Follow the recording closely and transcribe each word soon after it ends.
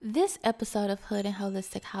This episode of Hood and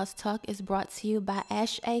Holistic House Talk is brought to you by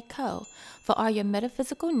Ash A Co. For all your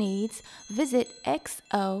metaphysical needs, visit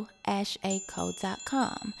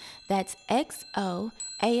xoashaco.com. That's xoashaco.com.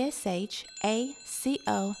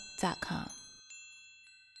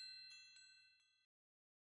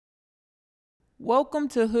 Welcome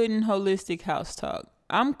to Hood and Holistic House Talk.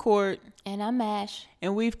 I'm Court. And I'm Ash.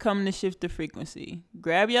 And we've come to shift the frequency.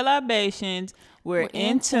 Grab your libations. We're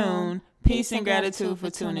in tune. Peace and gratitude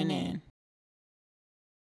for tuning in.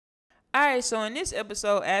 Alright, so in this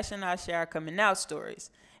episode, Ash and I share our coming out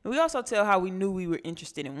stories. And we also tell how we knew we were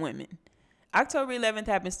interested in women. October 11th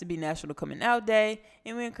happens to be National Coming Out Day,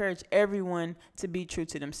 and we encourage everyone to be true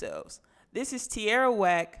to themselves. This is Tierra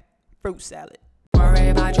Whack, Fruit Salad. Worry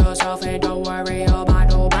about yourself and don't worry about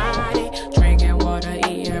nobody. Drinking water,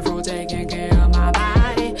 eating fruit, taking care of my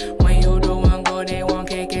body. When you doing good, they won't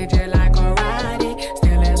kick it just like karate.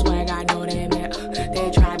 Still in swag, I know they meant,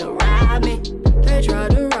 they try to rob me. They try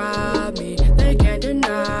to rob me. They can't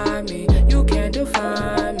deny me. You can't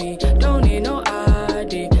define me. Don't need no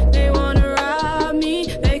ID. They wanna rob me.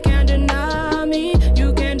 They can't deny me.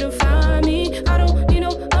 You can't define me. I don't need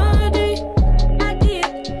no ID. I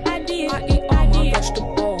eat all my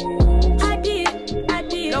vegetables. I did.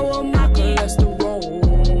 Lower my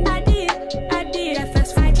cholesterol. I did. That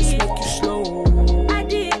fast food just make you slow. I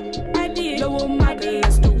did. Lower my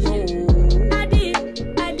cholesterol. I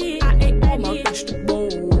did. I ate all my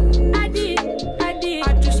vegetables. I did. I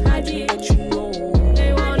just had to let you know.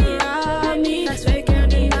 They wanna rob me. They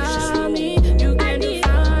can't deny me. You can't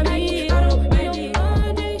define me. I don't need no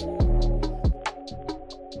ID.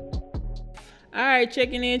 All right,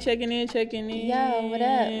 checking in. Yo, what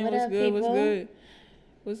up? What up, people?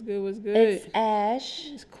 What's good? It's Ash.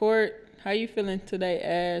 It's Court. How you feeling today,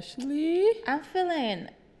 Ashley? I'm feeling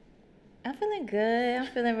good. I'm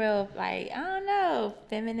feeling real, I don't know,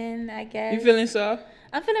 feminine, I guess. You feeling soft?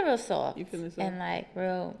 I'm feeling real soft. You feeling soft? And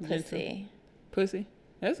real Gentle. pussy. Pussy?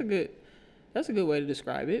 That's a good way to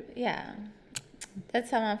describe it. Yeah.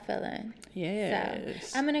 That's how I'm feeling.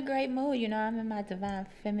 Yes. So, I'm in a great mood. I'm in my divine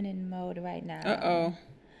feminine mode right now. Uh-oh.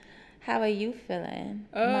 How are you feeling?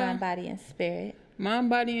 Mind, body, and spirit. Mind,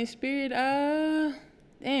 body, and spirit,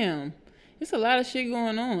 damn. It's a lot of shit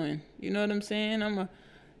going on. You know what I'm saying? On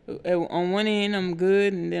one end, I'm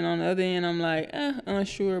good, and then on the other end, I'm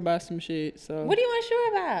unsure about some shit. So. What are you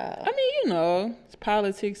unsure about? I mean, it's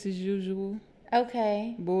politics as usual.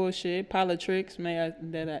 Okay. Bullshit, politics.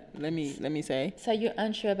 Let me say. So you're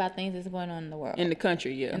unsure about things that's going on in the world. In the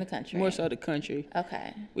country, yeah. In the country. More so the country.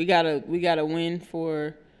 Okay. We gotta win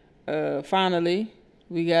for. Finally,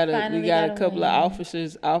 we got a couple of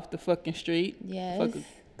officers off the fucking street. Yes. Fuck a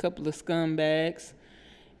couple of scumbags,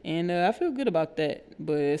 and I feel good about that.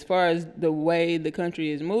 But as far as the way the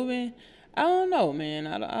country is moving, I don't know, man.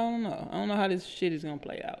 I don't know. I don't know how this shit is gonna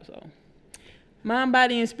play out. So, mind,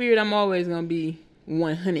 body, and spirit, I'm always gonna be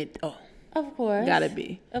 100. Oh, of course. Gotta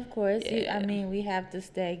be. Of course. Yeah. We have to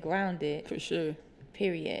stay grounded. For sure.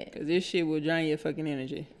 Period. Because this shit will drain your fucking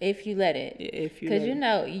energy. If you let it. Yeah, if you Because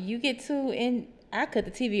let it. you get too in. I cut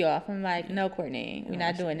the TV off. I'm like, no, Courtney, we're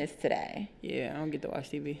not doing this today. Yeah, I don't get to watch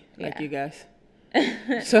TV like Yeah. you guys.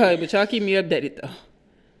 Sorry, but y'all keep me updated though.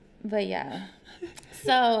 But yeah.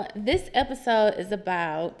 So this episode is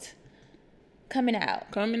about coming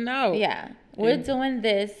out. Coming out. Yeah. We're doing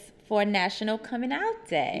this for National Coming Out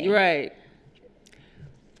Day. Right.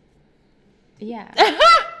 Yeah.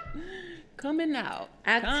 Coming out.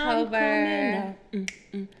 October. Coming out.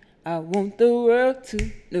 I want the world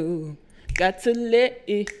to know. Got to let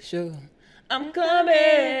it show. I'm coming.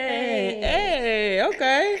 Hey,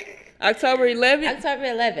 okay. October 11th. October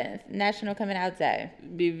 11th, National Coming Out Day.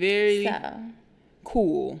 Be very So,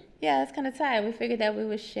 cool. yeah, it's kind of tight. We figured that we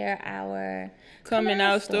would share our Coming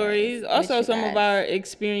out stories. Also, with you some of guys. our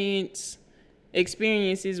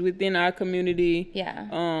experiences within our community.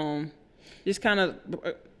 Yeah. Just kind of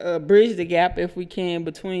bridge the gap if we can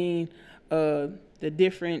between the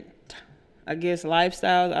different, I guess,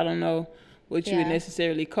 lifestyles. I don't know what you would Yeah.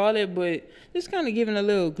 necessarily call it, but just kind of giving a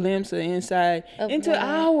little glimpse of insight Of into what?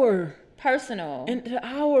 our Personal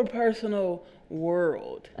personal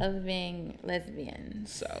world. of being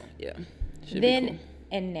lesbians. So yeah, should be Then cool.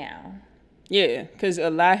 and now. Yeah, because a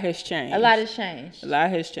lot has changed. A lot has changed. A lot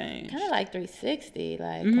has changed. Kind of like 360,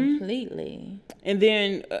 like Mm-hmm. completely. And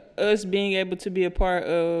then us being able to be a part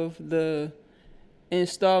of the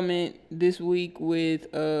installment this week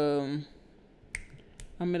with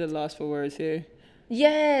I'm at a loss for words here.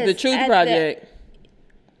 Yes. The Truth at Project.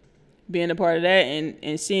 Being a part of that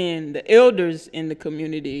and seeing the elders in the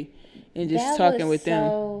community and just that talking was with them.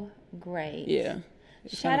 so great. Yeah.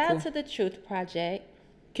 Shout out cool. to the Truth Project.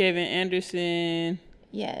 Kevin Anderson,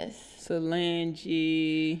 Yes.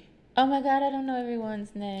 Solange. Oh my God, I don't know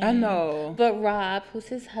everyone's name. I know. But Rob, who's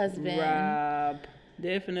his husband. Rob.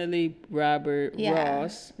 Definitely Robert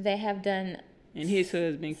Ross. They have done and his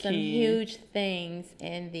husband some Ken. huge things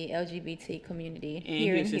in the LGBT community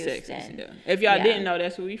here in Houston. Texas, yeah. If y'all didn't know,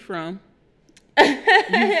 that's where we from.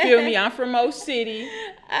 You feel me? I'm from Oak City,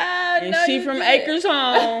 and she from Acres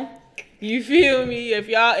Home. You feel me? If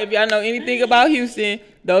y'all know anything about Houston,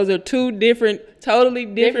 those are two totally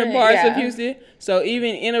different parts of Houston. So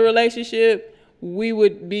even in a relationship, we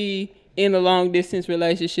would be in a long distance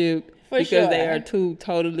relationship because they are two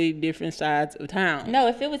totally different sides of town. No,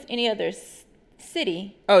 if it was any other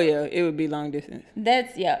city. Oh yeah, it would be long distance.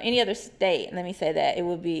 That's any other state. Let me say that it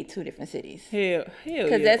would be two different cities. Hell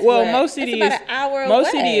yeah. That's most cities about an hour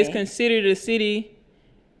most away. city is considered a city,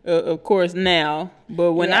 of course now.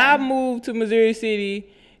 But when I moved to Missouri City,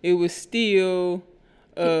 it was still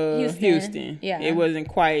Houston. Yeah, it wasn't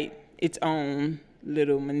quite its own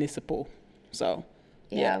little municipal. So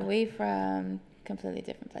we from completely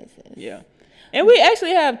different places. Yeah. And we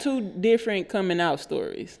actually have two different coming out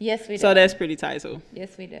stories. Yes, we do. So that's pretty tight. So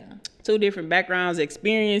yes, we do. Two different backgrounds,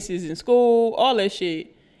 experiences in school, all that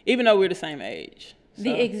shit. Even though we're the same age. So.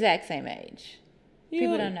 The exact same age.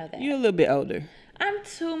 People don't know that. You're a little bit older. I'm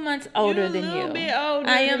 2 months older than you. You're a little bit older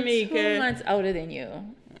I than am me, 2 months older than you.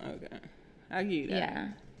 Okay. I give you that. Yeah.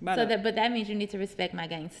 But that means you need to respect my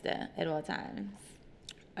gangster at all times.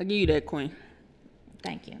 I give you that, queen.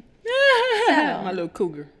 Thank you. My little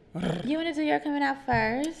cougar. You want to do your coming out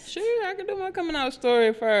first? Sure, I can do my coming out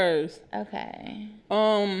story first. Okay.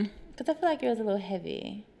 Because I feel like yours a little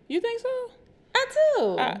heavy. You think so? I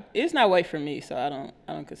do. It's not weight for me, so I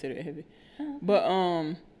don't consider it heavy. Oh.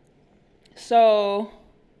 But so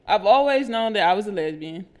I've always known that I was a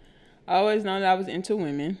lesbian. I always known that I was into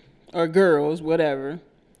women or girls, whatever.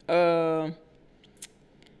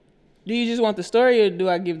 Do you just want the story, or do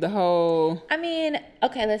I give the whole? I mean,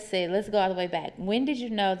 okay, let's see. Let's go all the way back. When did you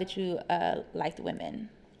know that you liked women?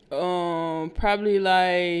 Probably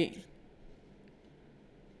like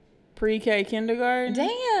pre-K kindergarten.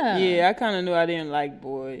 Damn. Yeah, I kind of knew I didn't like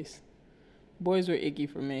boys. Boys were icky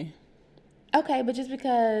for me. Okay, but just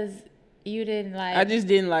because you didn't like... I just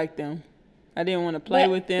didn't like them. I didn't want to play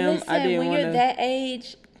with them. Listen, I didn't want to... when you're that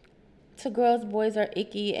age... To girls, boys are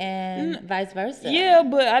icky and vice versa. Yeah,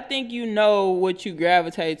 but I think you know what you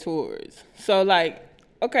gravitate towards. So, like,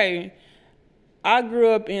 okay, I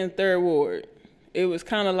grew up in 3rd Ward. It was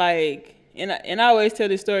kind of like, and I always tell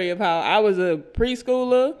this story of how I was a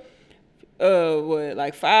preschooler,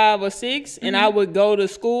 like 5 or 6, and I would go to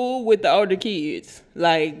school with the older kids,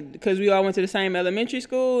 like, because we all went to the same elementary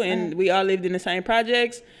school, and we all lived in the same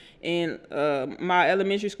projects, and my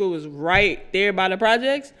elementary school was right there by the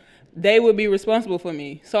projects. They would be responsible for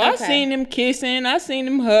me. So I seen them kissing. I seen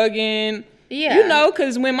them hugging. Yeah. You know,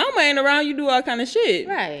 because when mama ain't around, you do all kind of shit.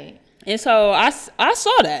 Right. And so I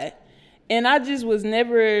saw that. And I just was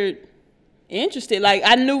never interested. Like,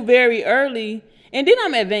 I knew very early. And then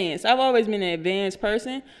I'm advanced. I've always been an advanced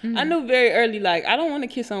person. Mm-hmm. I knew very early, like, I don't want to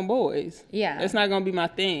kiss on boys. Yeah. That's not going to be my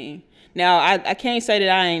thing. Now, I can't say that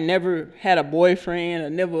I ain't never had a boyfriend or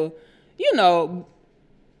never,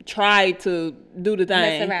 tried to do the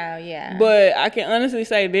thing. Mess around, yeah. But I can honestly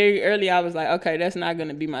say very early I was like, okay, that's not going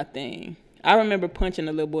to be my thing. I remember punching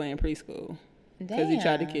a little boy in preschool. Because he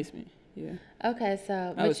tried to kiss me. Yeah. Okay,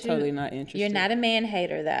 so... I was totally not interested. You're not a man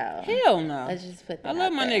hater, though. Hell no. Let's just put that I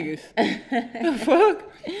love my there. niggas. Fuck.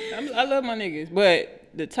 I love my niggas. But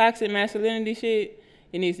the toxic masculinity shit,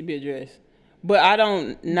 it needs to be addressed. But I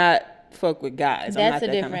don't not fuck with guys. That's I'm not a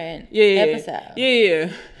that different episode.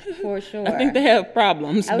 Yeah. For sure. I think they have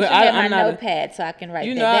problems. I wish but you had I'm my not notepad so I can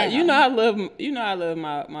write that down. I love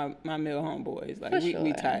my male homeboys. Like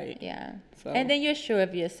we tight. Yeah. So. And then you're sure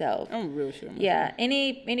of yourself. I'm real sure of myself. Yeah.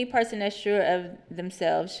 Any person that's sure of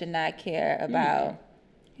themselves should not care about,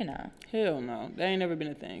 Hell no. That ain't never been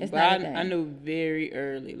a thing. It's but not a thing. I knew very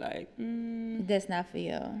early, like, that's not for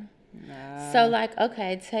you. Nah. So, like,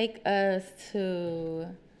 okay, take us to,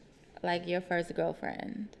 like, your first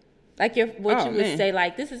girlfriend. Like, you would say,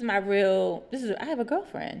 like, I have a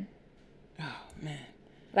girlfriend. Oh, man.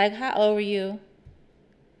 Like, how old were you?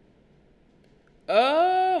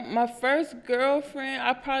 My first girlfriend,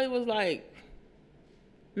 I probably was, like,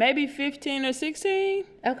 maybe 15 or 16.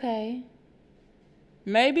 Okay.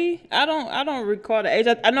 Maybe. I don't recall the age.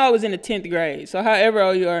 I know I was in the 10th grade. So, however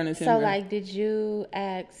old you are in the 10th grade. So, like, did you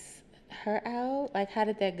ask her out? Like, how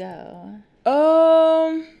did that go?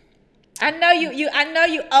 I know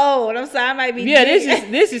you old. I'm sorry, I might be. Yeah,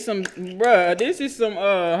 this is some, bruh. This is some.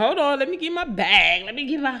 Hold on, let me get my bag. Let me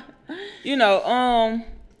get my.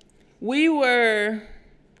 we were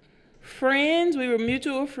friends. We were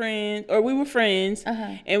mutual friends, or we were friends,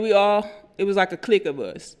 Uh-huh. and it was like a clique of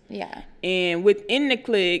us. Yeah. And within the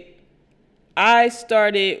clique, we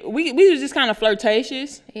was just kind of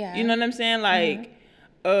flirtatious. Yeah. You know what I'm saying? Like,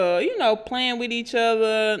 you know, playing with each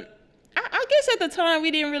other. I guess at the time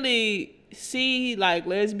we didn't really see like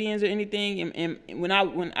lesbians or anything. And when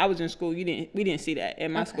I was in school, we didn't see that at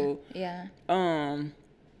my school. Yeah.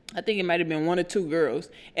 I think it might have been one or two girls.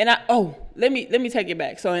 And let me take it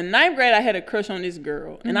back. So in 9th grade, I had a crush on this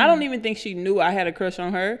girl, and I don't even think she knew I had a crush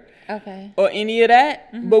on her. Okay. Or any of that.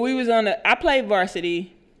 But we was I played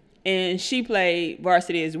varsity, and she played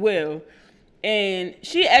varsity as well. And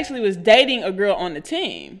she actually was dating a girl on the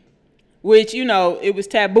team, which, you know, it was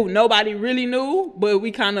taboo. Nobody really knew, but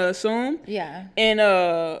we kind of assumed. Yeah. And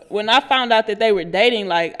when I found out that they were dating,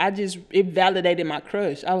 like, it validated my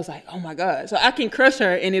crush. I was like, oh my God. So I can crush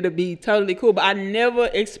her and it'll be totally cool. But I never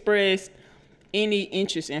expressed any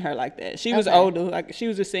interest in her like that. She was older. Like, she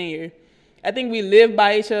was a senior. I think we lived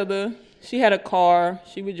by each other. She had a car.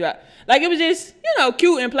 She would drive. Like, it was just, you know,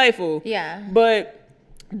 cute and playful. Yeah. But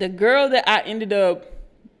the girl that I ended up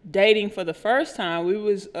dating for the first time, we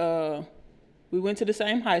went to the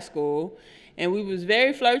same high school, and we was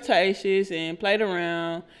very flirtatious and played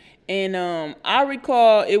around. And I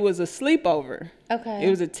recall it was a sleepover. Okay. It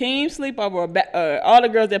was a team sleepover. All the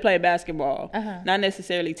girls that played basketball, not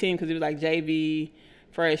necessarily team, because it was like JV,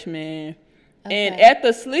 freshman. Okay. And at the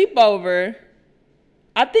sleepover,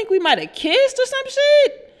 I think we might have kissed or some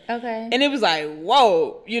shit. Okay. And it was like,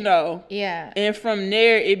 whoa, you know. Yeah. And from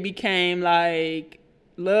there, it became like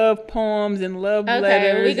love poems and love letters.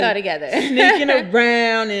 Okay, we go together. Sneaking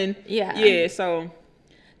around and yeah. So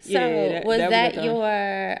yeah, was that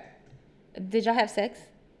did y'all have sex?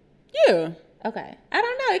 Yeah. Okay. I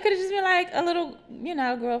don't know. It could have just been like a little, you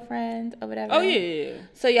know, girlfriend or whatever. Oh yeah.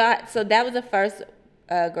 So that was the first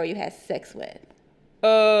girl you had sex with?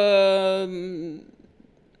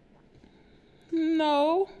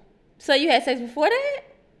 No. So you had sex before that?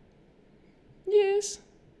 Yes.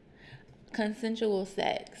 Consensual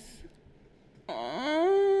sex.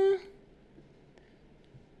 I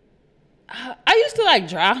used to like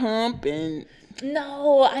dry hump and.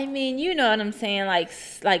 No, I mean, you know what I'm saying. Like,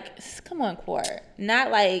 come on, Court. Not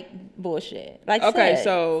like bullshit. Like, Okay, sex.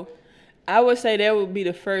 so I would say that would be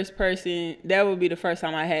the first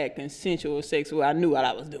time I had consensual sex where I knew what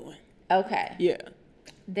I was doing. Okay. Yeah.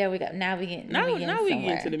 There we go. Now we get Now we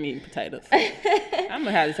somewhere. get to the meat and potatoes. I'm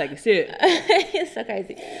gonna have to take a sip. It's so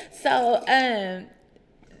crazy. So,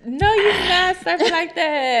 no, you're not surfing like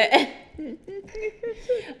that.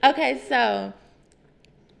 Okay, so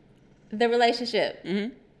the relationship.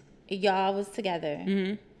 Mm-hmm. Y'all was together.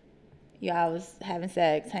 Mm-hmm. Y'all was having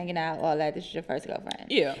sex, hanging out, all that. This is your first girlfriend.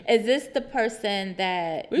 Yeah. Is this the person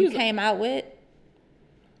that you came out with?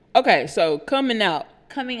 Okay, so coming out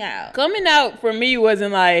for me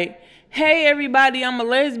wasn't like, hey everybody, I'm a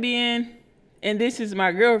lesbian and this is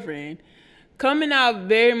my girlfriend. Coming out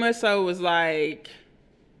very much so was like,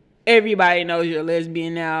 everybody knows you're a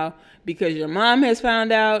lesbian now because your mom has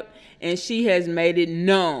found out and she has made it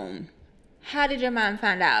known. How did your mom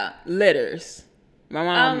find out? Letters. My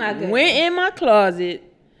mom goodness. went in my closet,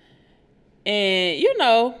 and you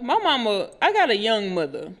know, my mama, I got a young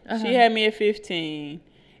mother. She had me at 15,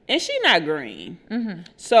 and she not green. Mm-hmm.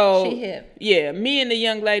 So she hip. Yeah, me and the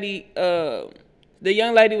young lady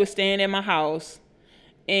was staying at my house,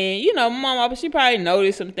 and you know, my mama, she probably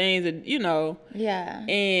noticed some things, that, you know. Yeah.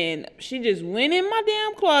 And she just went in my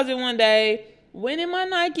damn closet one day. Went in my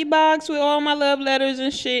Nike box with all my love letters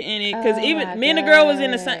and shit in it, because me and the girl was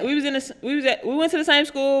in the same. We went to the same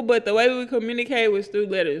school, but the way we would communicate was through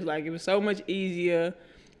letters. Like, it was so much easier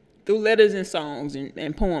through letters and songs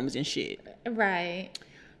and poems and shit. Right.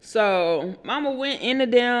 So mama went in the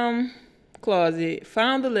damn closet,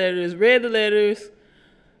 found the letters, read the letters,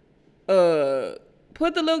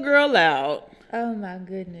 put the little girl out. Oh my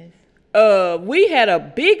goodness. We had a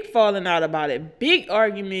big falling out about it, big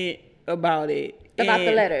argument about it. About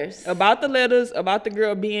the letters. About the letters, about the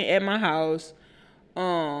girl being at my house.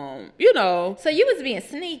 You know. So you was being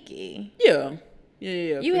sneaky. Yeah.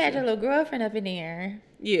 You had your little girlfriend up in there.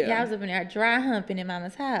 Yeah. Y'all was up in there dry humping in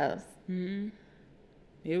mama's house. Mm-hmm.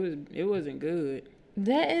 It wasn't good.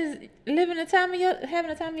 That is having the time of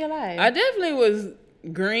your life. I definitely was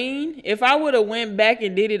green. If I would have went back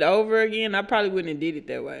and did it over again, I probably wouldn't have did it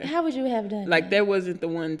that way. How would you have done like that wasn't the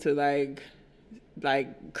one to like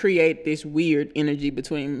create this weird energy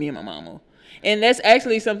between me and my mama. And that's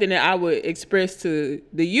actually something that I would express to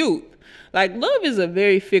the youth. Like, love is a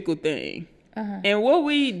very fickle thing. And what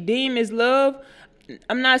we deem as love,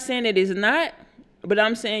 I'm not saying that it's not, But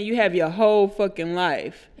I'm saying you have your whole fucking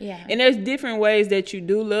life. Yeah. And there's different ways that you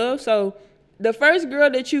do love. So the first girl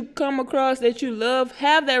that you come across that you love,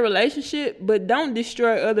 have that relationship, but don't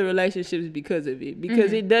destroy other relationships because of it.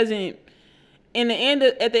 Because it doesn't. At the end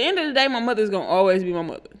of the day, my mother's gonna always be my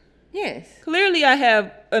mother. Yes. Clearly, I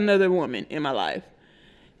have another woman in my life.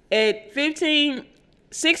 At 15,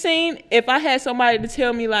 16, if I had somebody to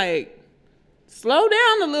tell me, like, slow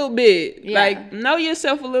down a little bit, like, know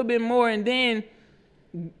yourself a little bit more, and then,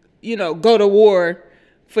 you know, go to war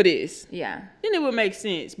for this. Yeah. Then it would make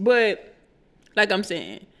sense. But, like I'm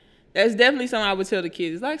saying, that's definitely something I would tell the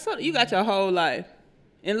kids. Like, so you got your whole life.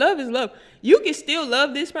 And love is love. You can still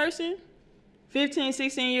love this person 15,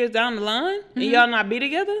 16 years down the line, and y'all not be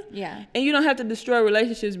together. Yeah. And you don't have to destroy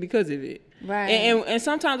relationships because of it. Right. And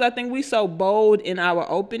sometimes I think we so bold in our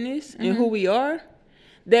openness and who we are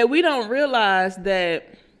that we don't realize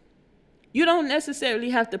that you don't necessarily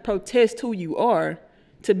have to protest who you are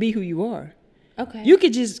to be who you are. Okay. You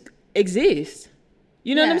could just exist.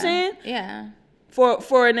 You know what I'm saying? Yeah.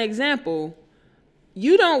 For an example,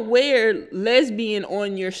 you don't wear lesbian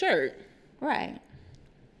on your shirt. Right.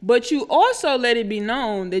 But you also let it be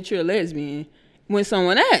known that you're a lesbian when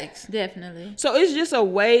someone asks. Definitely. So it's just a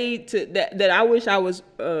way to that I wish I was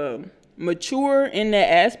mature in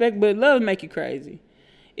that aspect. But love make you crazy.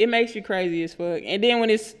 It makes you crazy as fuck. And then when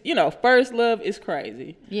it's, you know, first love, it's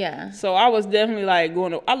crazy. Yeah. So I was definitely like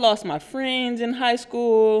I lost my friends in high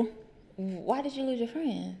school. Why did you lose your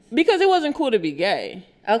friends? Because it wasn't cool to be gay.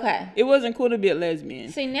 Okay. It wasn't cool to be a lesbian.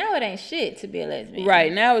 See, now it ain't shit to be a lesbian.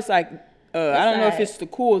 Right. Now it's like, I don't know if like- it's the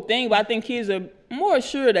cool thing, but I think kids are more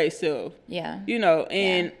sure of themselves. Yeah. You know,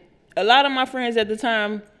 and a lot of my friends at the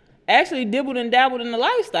time actually dibbled and dabbled in the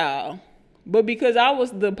lifestyle. But because I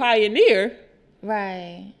was the pioneer,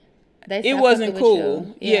 Right. it wasn't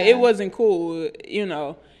cool. Yeah, it wasn't cool, you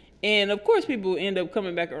know. And of course people end up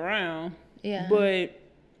coming back around. Yeah. But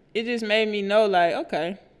it just made me know, like,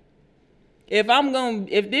 okay,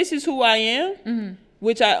 if this is who I am,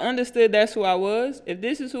 which I understood that's who I was, if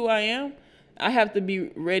this is who I am, I have to be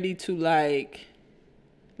ready to, like,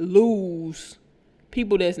 lose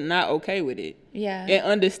people that's not okay with it. Yeah. And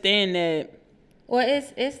understand that. Well,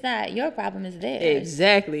 it's not your problem, it's theirs.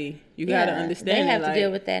 Exactly. You gotta understand They have that, to like,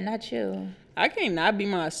 deal with that, not you. I can't not be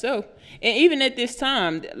myself. And even at this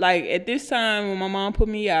time, when my mom put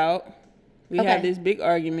me out, we had this big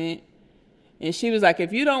argument. And she was like,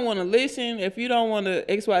 if you don't want to listen, if you don't want to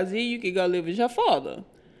XYZ, you can go live with your father.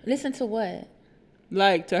 Listen to what?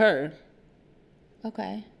 Like, to her.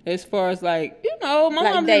 Okay. As far as, like, you know, my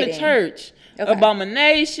Like mom's in the dating. church. Okay.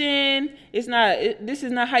 Abomination. This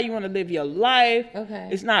is not how you want to live your life. Okay.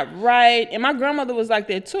 It's not right. And my grandmother was like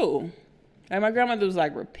that too. Like, my grandmother was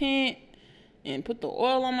like, repent and put the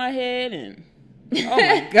oil on my head. And, oh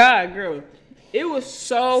my God, girl. It was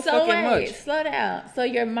so fucking much. Slow down. So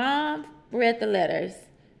your mom read the letters.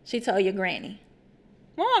 She told your granny.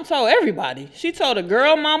 Mom told everybody. She told a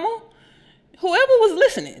girl mama, whoever was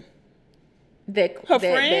listening. Her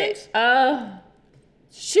friends?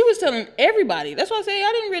 She was telling everybody. That's why I say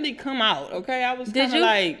I didn't really come out, okay? I was kind of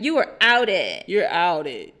like... You were outed. You're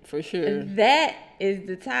outed, for sure. That is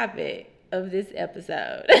the topic of this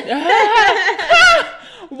episode.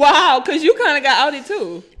 Wow, because you kind of got outed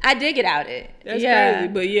too. I did get outed. That's crazy.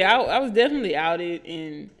 But yeah, I was definitely outed,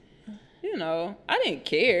 and, you know, I didn't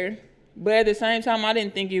care. But at the same time, I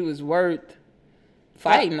didn't think it was worth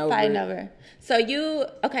fighting over. So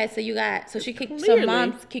she kicked, Clearly. so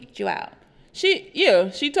mom kicked you out. She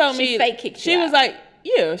told me. She fake kicked you She was out. like,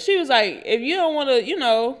 she was like, if you don't want to, you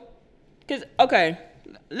know, because, okay,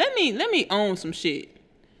 let me own some shit.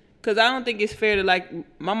 Because I don't think it's fair to, like,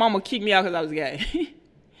 my mama kicked me out because I was gay.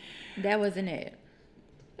 That wasn't it.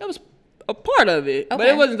 That was a part of it, but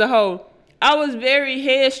Okay. it wasn't the whole. I was very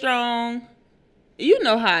headstrong. You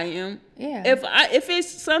know how I am. Yeah. If it's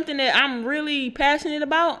something that I'm really passionate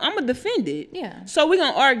about, I'm gonna defend it. Yeah. So we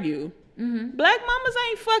gonna argue. Mm-hmm. Black mamas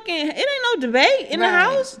ain't fucking. It ain't no debate in the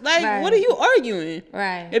house. Like, what are you arguing?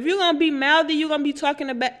 Right. If you're gonna be mouthy, you're gonna be talking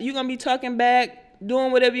about. You're gonna be talking back,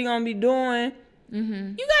 doing whatever you're gonna be doing.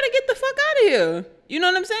 Mm-hmm. You gotta get the fuck out of here. You know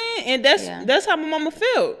what I'm saying? And that's how my mama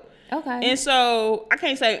felt. Okay. And so I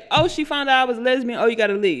can't say, oh, she found out I was lesbian. Oh, you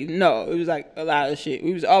gotta leave. No, it was like a lot of shit.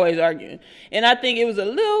 We was always arguing, and I think it was a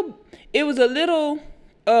little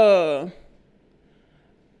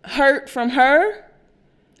hurt from her.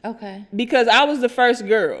 Okay. Because I was the first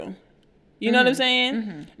girl. You know what I'm saying?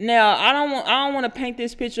 Mm-hmm. Now I don't want to paint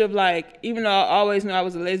this picture of, like, even though I always knew I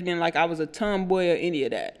was a lesbian, like I was a tomboy or any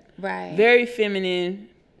of that. Right. Very feminine,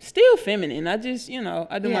 still feminine. I just,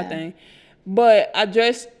 I do my thing. But I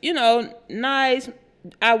dress, nice,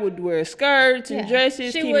 I would wear skirts and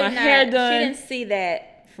dresses, keep my hair done. She didn't see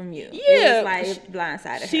that from you. Yeah. It was like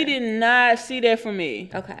blindsided her. She did not see that from me.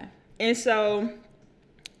 Okay. And so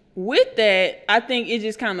with that, I think it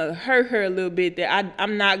just kind of hurt her a little bit that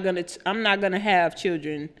I'm not gonna have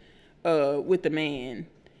children with a man.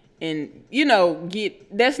 And, you know,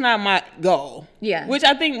 that's not my goal. Yeah. Which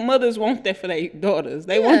I think mothers want that for their daughters.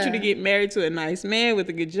 They want you to get married to a nice man with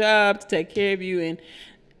a good job to take care of you.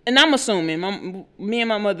 And I'm assuming, me and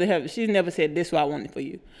my mother she's never said this is what I wanted for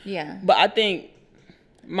you. Yeah. But I think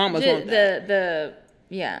mamas want that. The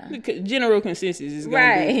general consensus is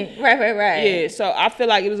going to be. Right. Yeah, so I feel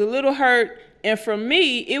like it was a little hurt. And for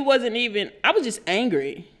me, it wasn't even, I was just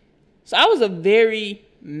angry. So I was a very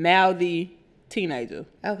mouthy teenager.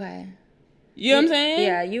 Okay. You know what I'm saying?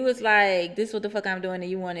 Yeah, you was like, this is what the fuck I'm doing, and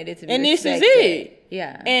you wanted it to be and respected. This is it.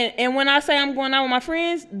 Yeah. And when I say I'm going out with my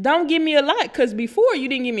friends, don't give me a lot, because before you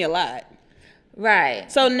didn't give me a lot. Right.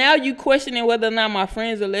 So now you questioning whether or not my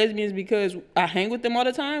friends are lesbians because I hang with them all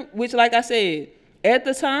the time, which, like I said, at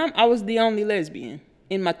the time, I was the only lesbian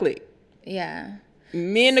in my clique. Yeah.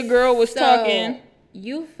 Me and the girl was talking.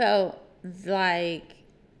 You felt like,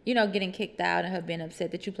 you know, getting kicked out and her being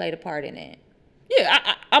upset that you played a part in it.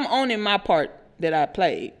 Yeah, I'm owning my part that I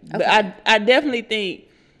played. Okay. But I definitely think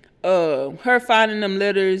her finding them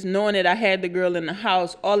letters, knowing that I had the girl in the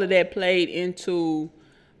house, all of that played into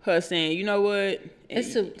her saying, you know what?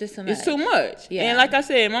 It's too much. It's too much. Yeah. And like I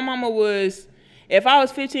said, my mama was, if I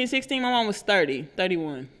was 15, 16, my mom was 30,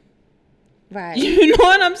 31. Right. You know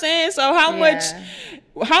what I'm saying? So how much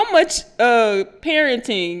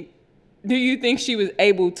parenting do you think she was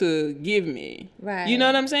able to give me? Right. You know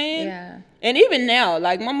what I'm saying? Yeah. And even now,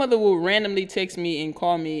 like, my mother will randomly text me and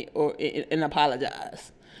call me and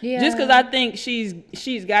apologize. Yeah. Just because I think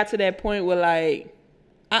she's got to that point where, like,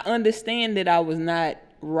 I understand that I was not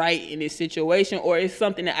right in this situation, or it's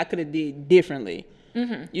something that I could have did differently.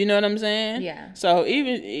 Mm-hmm. You know what I'm saying? Yeah. So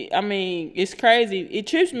even, I mean, it's crazy. It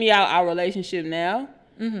trips me out, our relationship now,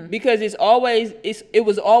 because it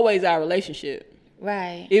was always our relationship.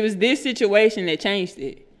 Right. It was this situation that changed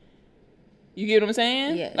it. You get what I'm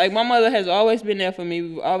saying? Yes. Like, my mother has always been there for me.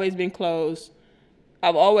 We've always been close.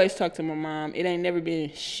 I've always talked to my mom. It ain't never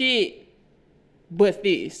been shit but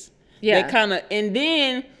this. Yeah. That kind of, and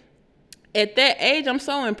then at that age, I'm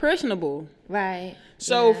so impressionable. Right.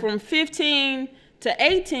 So from 15 to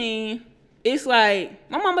 18, it's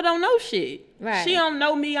like, my mama don't know shit. Right. She don't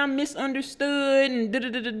know me. I'm misunderstood and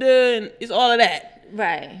da-da-da-da-da, and it's all of that.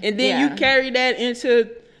 Right. And then you carry that into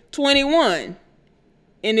 21.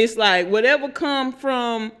 And it's like, whatever come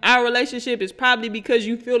from our relationship is probably because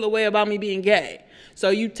you feel a way about me being gay.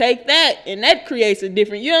 So you take that, and that creates a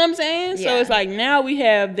different, you know what I'm saying? Yeah. So it's like, now we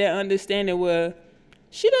have that understanding where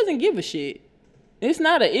she doesn't give a shit. It's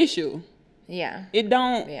not an issue. Yeah. It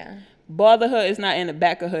don't bother her. It's not in the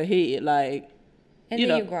back of her head. Like, and you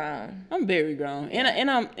then you're grown. I'm very grown.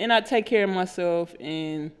 Yeah. And I take care of myself,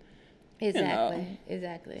 and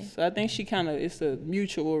Exactly. So I think it's a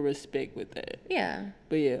mutual respect with that. Yeah.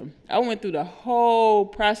 But yeah, I went through the whole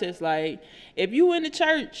process. Like, if you in the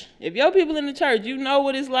church, if your people in the church, you know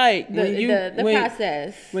what it's like the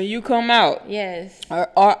process. When you come out. Yes.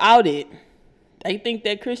 Or outed. They think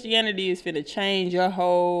that Christianity is finna change your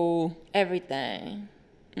whole everything.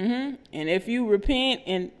 And if you repent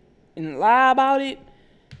and lie about it,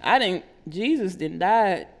 Jesus didn't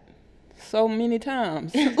die so many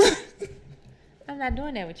times. I'm not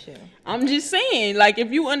doing that with you. I'm just saying, like,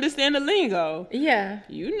 if you understand the lingo. Yeah.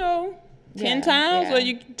 You know, 10 times, or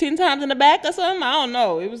you 10 times in the back or something. I don't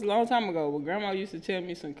know. It was a long time ago, but grandma used to tell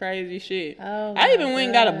me some crazy shit. Oh, I even went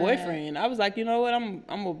and got a boyfriend. I was like, you know what? I'm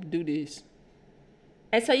gonna do this.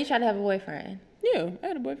 And so you tried to have a boyfriend? Yeah, I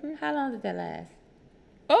had a boyfriend. How long did that last?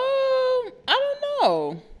 I don't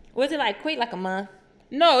know. Was it like quick, like a month?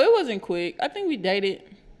 No, it wasn't quick. I think we dated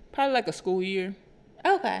probably like a school year.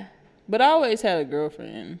 Okay. But I always had a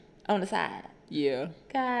girlfriend. On the side? Yeah.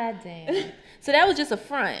 God damn. So that was just a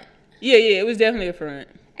front? Yeah, it was definitely a front.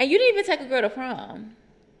 And you didn't even take a girl to prom?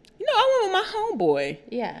 You know, I went with my homeboy.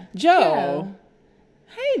 Yeah. Joe.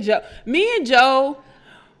 Hey, Joe. Me and Joe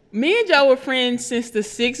were friends since the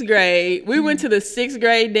 6th grade. We went to the 6th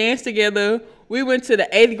grade dance together. We went to the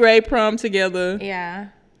 8th grade prom together. Yeah.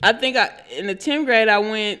 I think in the 10th grade, I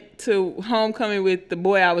went to homecoming with the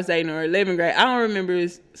boy I was dating, or 11th grade. I don't remember,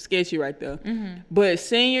 it's sketchy right there. But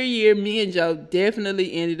senior year, me and Joe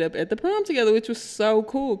definitely ended up at the prom together, which was so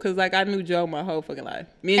cool, because, like, I knew Joe my whole fucking life.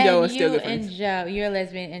 Me and Joe are still good friends. And Joe, you're a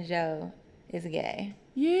lesbian, and Joe is gay.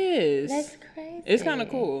 Yes. That's crazy. It's kind of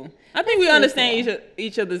cool. I think we understand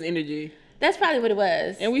each other's energy. That's probably what it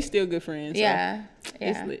was. And we still good friends. Yeah.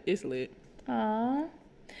 So it's lit. Aw.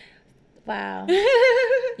 Wow.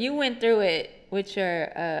 You went through it with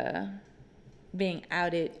your being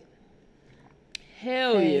outed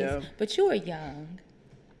Hell phase, yeah. but you were young.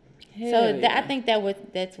 Hell yeah. I think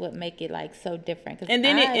that's what make it like so different. 'Cause And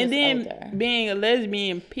then older. being a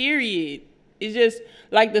lesbian, period, it's just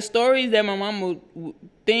like the stories that my mom would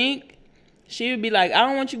think. She would be like, I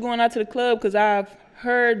don't want you going out to the club because I've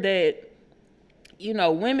heard that, you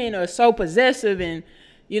know, women are so possessive and,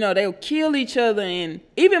 you know, they'll kill each other. And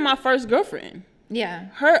even my first girlfriend, Yeah.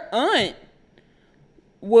 her aunt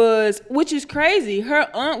was, which is crazy, her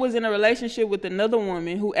aunt was in a relationship with another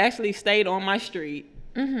woman who actually stayed on my street.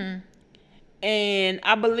 Mm-hmm. And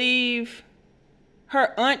I believe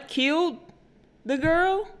her aunt killed the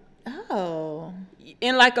girl Oh.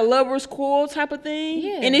 in like a lover's quarrel type of thing.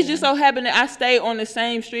 Yeah. And it just so happened that I stayed on the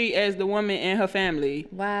same street as the woman and her family.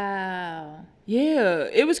 Wow. Yeah,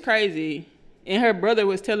 it was crazy. And her brother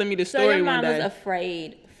was telling me the So story your mom one day. was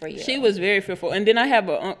afraid for you. She was very fearful. And then I had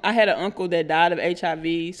an uncle that died of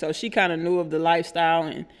HIV, so she kind of knew of the lifestyle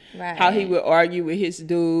and how he would argue with his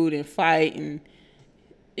dude and fight and,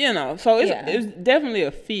 you know. So it was definitely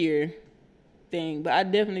a fear thing, but I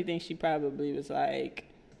definitely think she probably was like,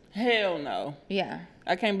 hell no. Yeah.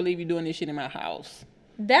 I can't believe you doing this shit in my house.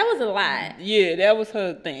 That was a lot. Yeah, that was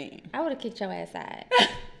her thing. I would have kicked your ass out.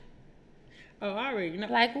 Oh, I already know.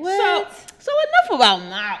 Like, what? So enough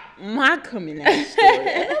about my coming out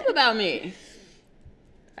story. Enough about me.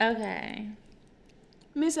 Okay.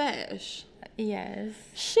 Miss Ash, Yes.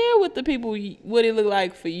 share with the people what it looked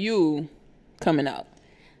like for you coming out.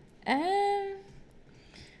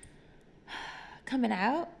 Coming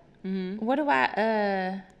out? Mm-hmm. What do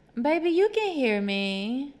baby, you can hear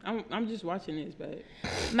me. I'm just watching this, babe.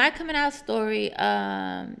 My coming out story,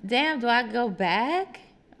 damn, do I go back?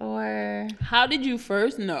 Or How did you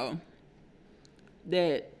first know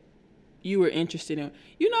that you were interested in?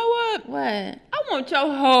 You know what? what? I want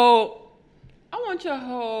your whole.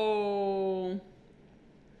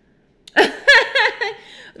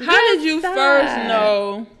 How did you first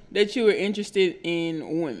know that you were interested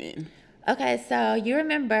in women? Okay, so you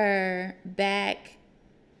remember back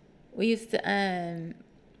we used to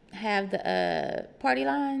have the party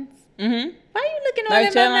lines? Mm-hmm. Why are you looking all Like in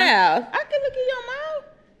my chat line? mouth? I can look in your mouth.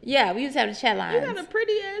 Yeah, we used to have the chat lines. You got a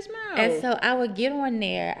pretty ass mouth. And so I would get on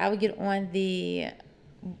there. I would get on the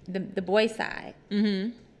boy side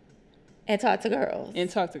Mm-hmm. and talk to girls. And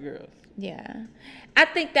talk to girls. Yeah. I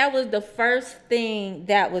think that was the first thing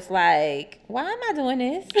that was like, why am I doing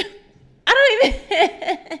this?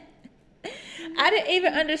 I didn't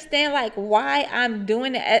even understand like why I'm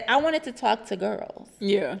doing it. I wanted to talk to girls.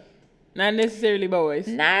 Yeah. Not necessarily boys.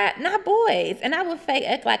 Not boys. And I would fake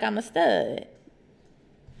act like I'm a stud.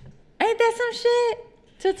 Ain't that some shit?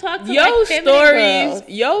 To talk to like feminine girls.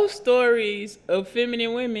 Your stories of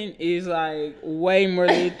feminine women is like way more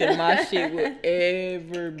lit than my shit would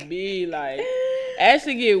ever be. Like,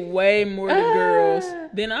 Ashley get way more to girls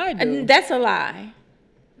than I do. That's a lie.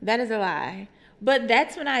 That is a lie. But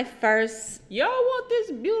that's when I first. Y'all want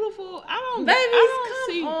this beautiful? I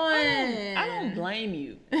don't blame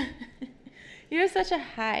you. You're such a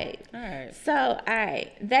hype. All right. So, all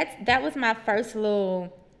right. That was my first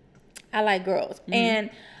little. I like girls. Mm-hmm. And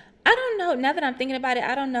I don't know, now that I'm thinking about it,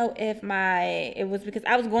 I don't know if it was because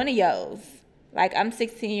I was going to Yo's. Like, I'm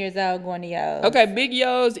 16 years old going to Yo's. Okay, Big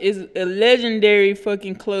Yo's is a legendary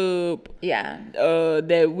fucking club. Yeah.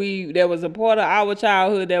 That was a part of our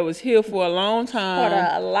childhood that was here for a long time. Part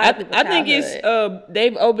of a lot of people's I think it's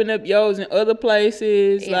they've opened up Yo's in other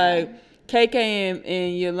places like KK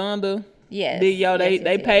and Yolanda. Yes. Big Yo,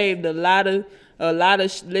 they paved a lot of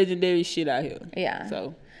legendary shit out here. Yeah.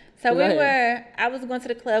 So I was going to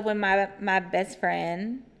the club with my best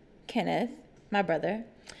friend, Kenneth, my brother.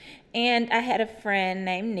 And I had a friend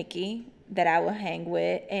named Nikki that I would hang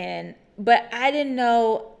with. But I didn't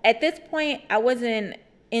know, at this point, I wasn't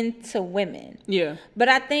into women. Yeah. But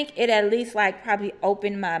I think it at least like probably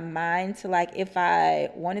opened my mind to like if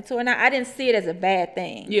I wanted to or not. I didn't see it as a bad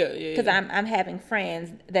thing. Yeah. Because I'm having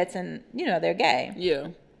friends that's in, they're gay. Yeah.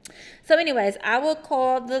 So anyways, I would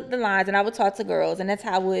call the lines and I would talk to girls, and that's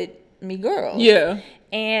how I would meet girls. Yeah.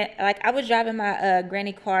 And like I was driving my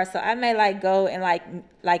granny car, so I may like go and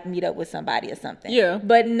like meet up with somebody or something. Yeah.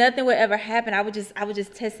 But nothing would ever happen. I was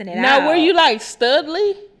just testing it out. Now, were you like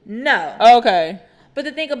studly? No. Okay. But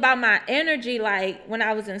the thing about my energy, like when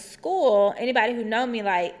I was in school, anybody who know me,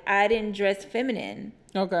 like I didn't dress feminine.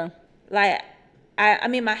 Okay. Like I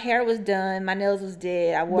mean, my hair was done, my nails was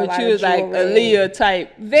did. I wore a lot of jewelry. But you was like Aaliyah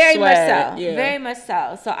type. Very swag. much so. Yeah. Very much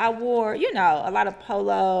so. So I wore, a lot of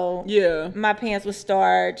polo. Yeah. My pants were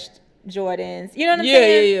starched, Jordans. You know what I'm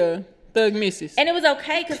saying? Yeah. Thug Misses. And it was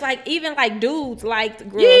okay because like even like dudes liked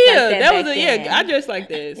girls Yeah, like that was back yeah. then. I dressed like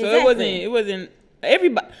that, so Exactly. it wasn't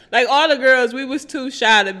everybody. Like all the girls, we was too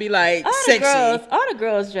shy to be like sexy. All the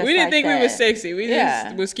girls dressed We didn't like think that. we was sexy. We Yeah.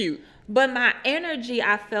 just was cute. But my energy,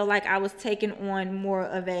 I felt like I was taking on more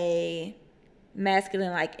of a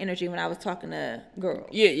masculine like energy when I was talking to girls.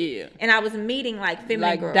 Yeah. And I was meeting like feminine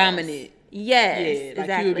Like girls. dominant. Yes, Yeah, like you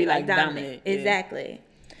exactly. would be like dominant, yeah. Exactly.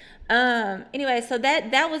 Anyway, so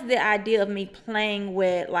that was the idea of me playing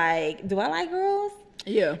with like, do I like girls?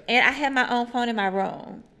 Yeah. And I had my own phone in my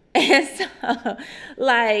room. And so,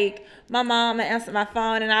 like, my mom would answer my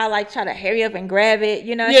phone, and I like try to hurry up and grab it.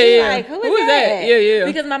 You know, Yeah, she's yeah. like, "Who is that?" Yeah.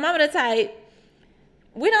 Because my mama the type,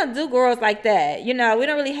 we don't do girls like that. You know, we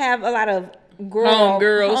don't really have a lot of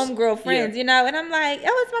homegirl friends. Yeah. You know, and I'm like,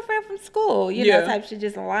 "Oh, it's my friend from school." You Yeah. know, type shit,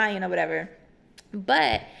 just lying or whatever.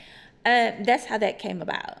 But that's how that came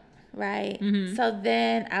about, right? Mm-hmm. So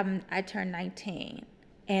then I turned 19,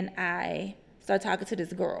 and I started talking to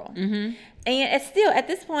this girl. Mm-hmm. And it's still at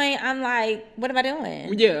this point, I'm like, what am I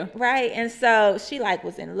doing? Yeah. Right. And so she like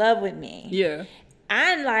was in love with me. Yeah.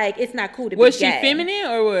 I'm like, it's not cool to Was be she gay. feminine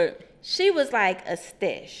or what? She was like a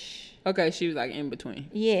stish. Okay, she was like in between.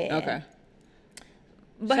 Yeah. Okay.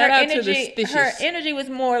 But Shout her out to the energy, stitches. was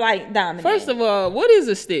more like dominant. First of all, what is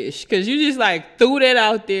a stitch? Because you just like threw that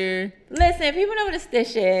out there. listen, people know what a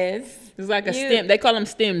stish is. It's like a stem. They call them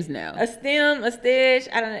stems now. A stem, a stitch.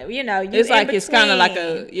 I don't know. You know, It's like it's kind of like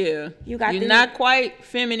a You got You're the- not quite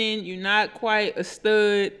feminine. You're not quite a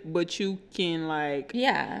stud, but you can like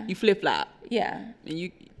Yeah. you flip flop Yeah. and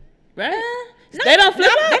you right. No, They don't flip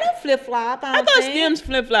They flop. don't flip flop. I thought stems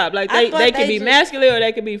flip flop. Like I they thought could they be just- masculine or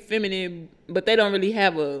they could be feminine, but they don't really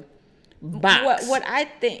have a box. What I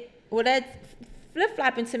think, that's flip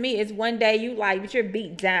flopping to me is one day you like, but you're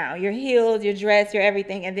beat down, your heels, your dress, your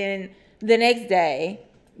everything, and then the next day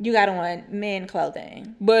you got on men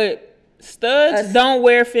clothing. But studs don't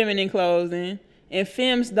wear feminine clothing, and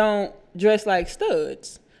femmes don't dress like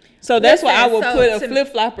studs. So that's why I Listen, would so put a to- flip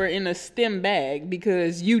flopper in a stem bag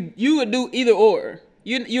because you would do either or.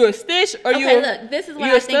 You're a stitch or Okay, you're look, this is what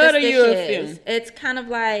you're I a think stud a or stitch you're a is. femme. It's kind of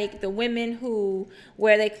like the women who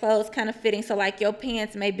wear their clothes kind of fitting, so like your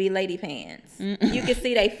pants may be lady pants. You can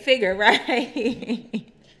see they figure, right?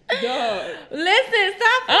 Dog. Listen,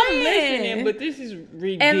 stop I'm playing. listening, but this is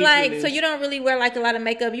ridiculous. And like, so you don't really wear like a lot of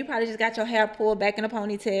makeup. You probably just got your hair pulled back in a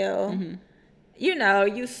ponytail. Mm-hmm. You know,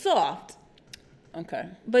 you soft. Okay.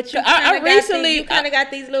 But you I kind recently- of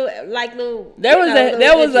got these little. There was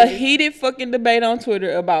there was a edges. heated fucking debate on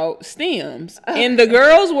Twitter about stems, and the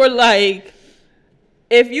girls were like,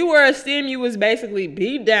 if you were a stem, you was basically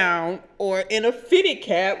beat down or in a fitted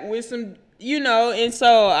cap with some, you know. And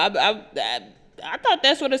so I thought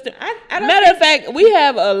that's what a stem. I don't Matter of fact, we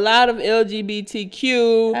have a lot of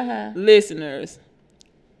LGBTQ listeners.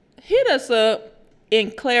 Hit us up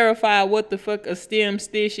and clarify what the fuck a stem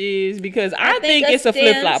stitch is, because I think it's a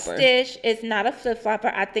flip flopper. Stitch is not a flip flopper.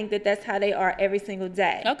 I think that's how they are every single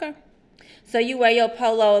day. Okay. So you wear your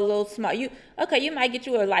polo a little small. You might get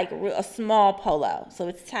you a small polo, so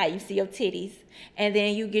it's tight. You see your titties, and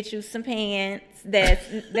then you get you some pants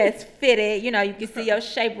that's fitted. You know, you can see your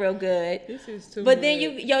shape real good. This is too But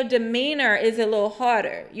then much. your demeanor is a little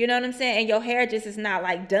harder. You know what I'm saying? And your hair just is not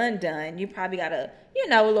like done. You probably got a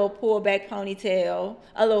little pull back ponytail,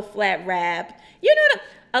 a little flat wrap. You know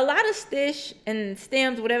a lot of stitch and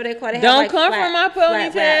stems, whatever they call it. They Don't have like come from my flat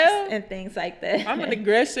wraps ponytail. and things like that. I'm an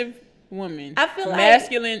aggressive woman. I feel like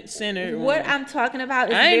masculine centered. What woman. I'm talking about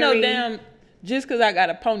is I ain't very, no damn just because I got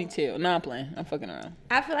a ponytail. No, I'm playing. I'm fucking around.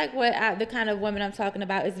 I feel like the kind of woman I'm talking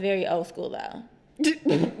about is very old school though.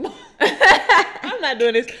 I'm not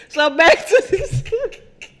doing this. So back to this.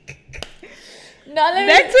 No,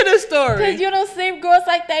 Back to the story. because you don't see girls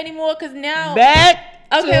like that anymore. Because now, Back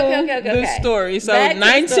to Okay. the story. So Back to the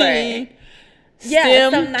 19, story. yeah,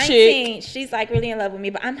 STEM so 19, chick. she's like really in love with me,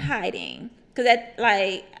 but I'm hiding because that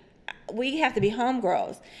like we have to be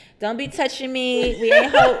homegirls. Don't be touching me.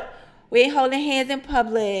 We ain't holding hands in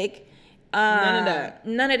public. None of that.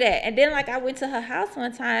 None of that. And then like I went to her house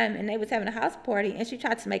one time and they was having a house party and she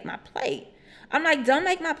tried to make my plate. I'm like, don't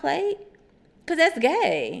make my plate, cause that's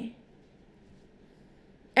gay.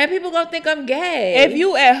 And people gonna think I'm gay. If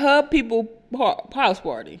you at her people house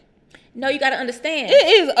party, no, you gotta understand. it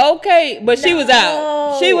is okay. But she was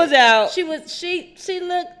out. She was out. She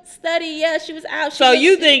looked steady. Yeah, she was out. She So looked-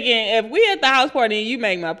 you thinking if we at the house party and you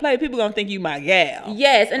make my plate, people gonna think you my gal.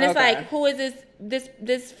 Yes, and it's Okay. like, who is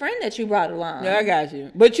this friend that you brought along? Yeah, I got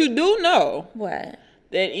you. But you do know What?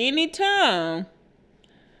 that anytime,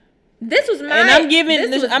 This was my. and I'm giving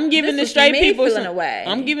this the was straight me people feeling some. away.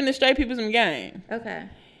 I'm giving the straight people some game. Okay.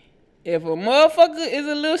 If a motherfucker is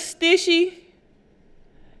a little stishy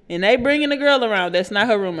and they bringing the girl around, that's not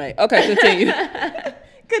her roommate. Okay, continue.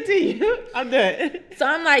 Continue. I'm done. So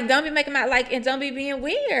I'm like, don't be making my like, and don't be being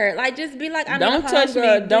weird. Like, just be like, I'm Don't touch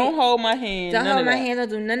me. Don't hold my hand. Don't hold my hand. Don't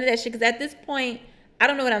do none of that shit. Because at this point, I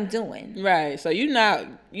don't know what I'm doing. Right. So you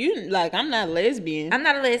like, I'm not lesbian. I'm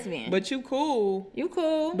not a lesbian. But you cool. You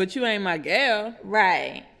cool. But you ain't my gal.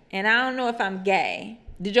 Right. And I don't know if I'm gay.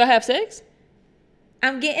 Did y'all have sex?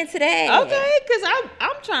 I'm getting to that. Okay, because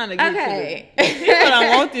I'm trying to get to it. Okay. I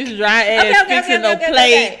don't want this dry ass fixing no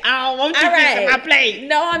plate. I don't want you fixing my plate.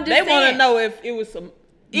 No, I'm just saying. They want to know if it was some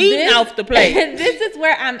eating off the plate. This is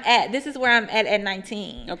where I'm at. This is where I'm at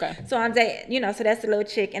 19. Okay. So I'm dating, so that's the little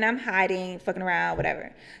chick, and I'm hiding, fucking around,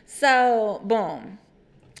 whatever. So, boom.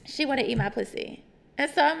 She want to eat my pussy. And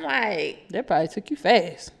so I'm like. That probably took you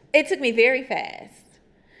fast. It took me very fast.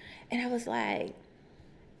 And I was like,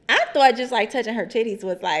 I thought just like touching her titties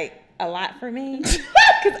was like a lot for me.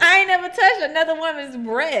 Because I ain't never touched another woman's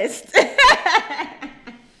breast. I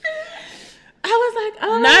was like,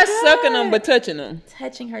 oh, not sucking them, but touching them.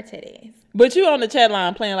 Touching her titties. But you on the chat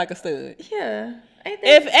line playing like a stud. Yeah.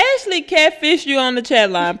 If Ashley catfish you on the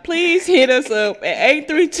chat line, please hit us up at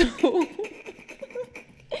 832.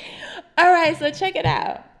 All right, so check it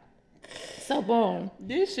out. So boom.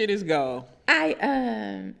 This shit is gone.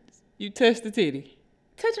 You touched the titty.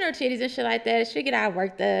 Touching her titties and shit like that. She get all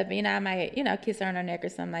worked up. I might, kiss her on her neck or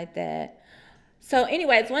something like that. So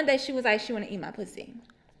anyways, one day she was like, she want to eat my pussy.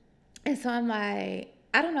 And so I'm like,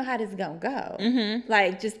 I don't know how this is going to go. Mm-hmm.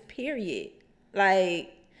 Like, just period.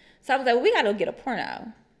 Like, so I was like, well, we got to get a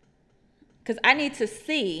porno. Because I need to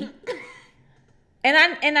see. and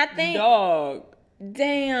I think. Dog.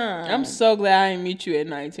 Damn. I'm so glad I didn't meet you at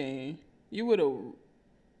 19. You would have.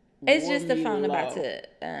 It's just the phone about to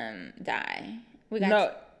die.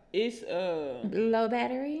 It's low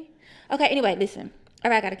battery. Okay, anyway, listen.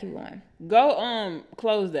 All right, I gotta keep going. Go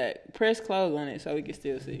close that. Press close on it so we can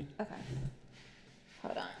still see. Okay.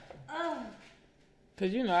 Hold on.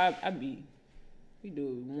 Cause we do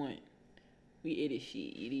what we want. We edit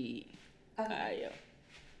shit. Okay. Yeah.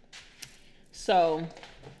 So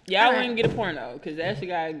y'all wouldn't get a porno because Ashley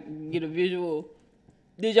gotta get a visual.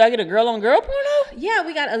 Did y'all get a girl on girl porno? Yeah,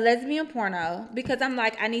 we got a lesbian porno because I'm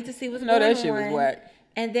like, I need to see what's going on. No, that shit was whack.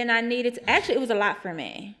 And then I needed to, actually, it was a lot for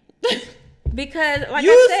me. Because, like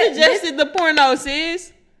you I said. Suggested the porno,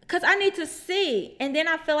 sis. Because I need to see. And then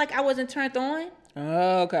I feel like I wasn't turned on.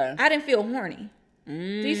 Oh, okay. I didn't feel horny. Do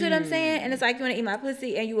you see what I'm saying? And it's like you want to eat my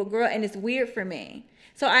pussy and you a girl and it's weird for me.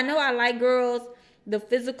 So I know I like girls, the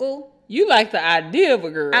physical. You like the idea of a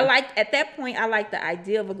girl. At that point, I like the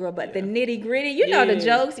idea of a girl, but the nitty gritty, know the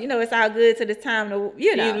jokes, it's all good to this time to,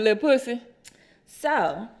 Eat a little pussy.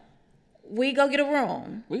 So, we go get a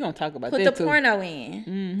room. We're going to talk about that too. Put the porno in.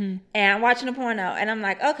 Mm-hmm. And I'm watching the porno, and I'm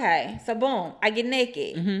like, okay. So, boom, I get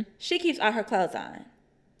naked. Mm-hmm. She keeps all her clothes on.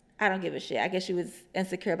 I don't give a shit. I guess she was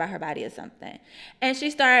insecure about her body or something. And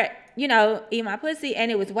she started, eating my pussy,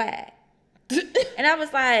 and it was whack. And I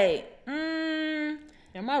was like,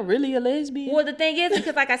 am I really a lesbian? Well, the thing is,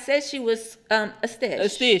 because like I said, she was a stitch. A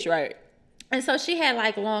stitch, right. And so she had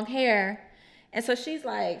like long hair. And so she's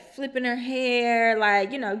like flipping her hair,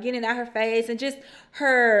 like, getting out her face and just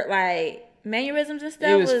her like mannerisms and stuff.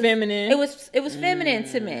 It was feminine. It was feminine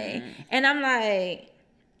to me. And I'm like,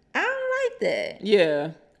 I don't like that.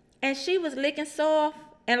 Yeah. And she was licking soft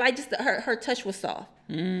and like just her touch was soft.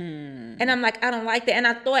 And I'm like, I don't like that. And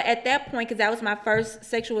I thought at that point, because that was my first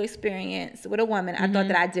sexual experience with a woman, I thought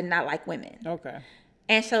that I did not like women. Okay.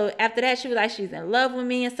 And so after that, she was like, she's in love with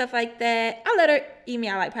me and stuff like that. I let her eat me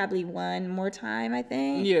out like probably one more time, I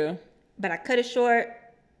think. Yeah. But I cut it short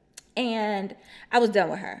and I was done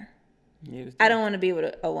with her. I don't want to be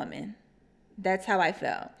with a woman. That's how I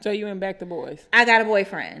felt. So you went back to boys? I got a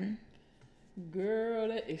boyfriend. Girl,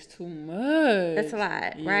 that is too much. That's a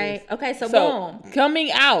lot, yes. Right? Okay, so boom.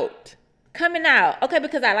 Coming out. Okay,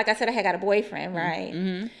 because like I said, I had got a boyfriend, right?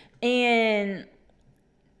 Mm-hmm. And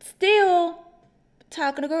still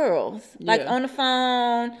talking to girls. Like on the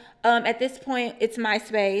phone. At this point, it's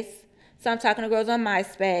MySpace. So I'm talking to girls on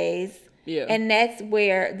MySpace. Yeah. And that's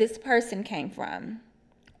where this person came from.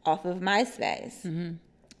 Off of MySpace. Mm-hmm.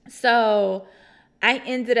 So I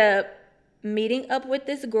ended up meeting up with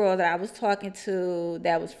this girl that I was talking to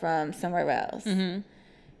that was from somewhere else. Mm-hmm.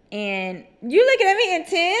 And you looking at me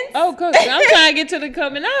intense? Oh, cause I'm trying to get to the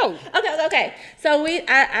coming out. Okay. So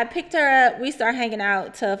I picked her up. We started hanging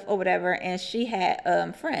out, tough or whatever, and she had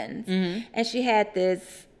friends. Mm-hmm. And she had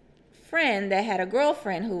this friend that had a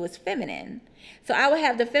girlfriend who was feminine. So I would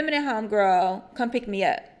have the feminine homegirl come pick me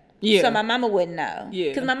up. Yeah. So my mama wouldn't know. Yeah.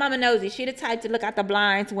 Because my mama nosy. She the type to look out the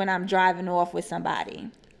blinds when I'm driving off with somebody.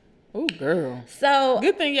 Oh, girl. So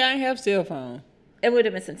Good thing y'all ain't have cell phone. it would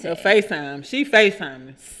have been some Or text. FaceTime. She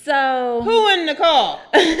FaceTiming. So Who in the car?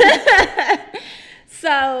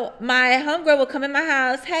 So my homegirl would come in my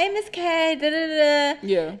house. Hey, Miss K, da da da.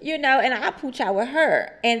 Yeah. You know, and I pooch out with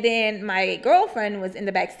her. And then my girlfriend was in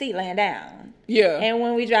the back seat laying down. Yeah. And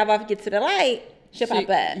when we drive off and get to the light, she'll pop up.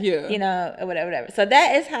 Yeah. You know, or whatever. So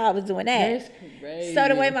that is how I was doing that. That's crazy. So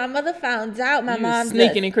the way my mother found out, my You mom was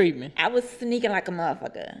sneaking and creeping. I was sneaking like a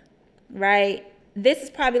motherfucker. Right? This is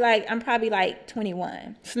probably I'm probably like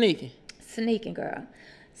 21. Sneaking, girl.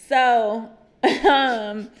 So,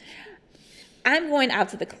 I'm going out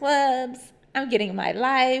to the clubs. I'm getting my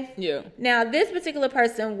life. Yeah. Now, this particular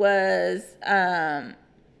person was a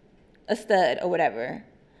stud or whatever.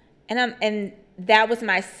 And that was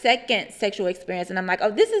my second sexual experience. And I'm like,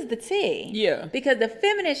 oh, this is the tea. Yeah. Because the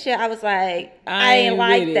feminine shit, I was like, I I ain't ain't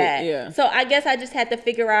like with it, that. yeah. So I guess I just had to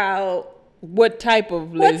figure out What type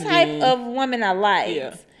of what lesbian? type of woman I liked.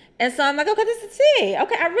 Yeah. And so I'm like, okay, this is tea.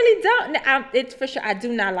 Okay, I really don't. It's for sure. I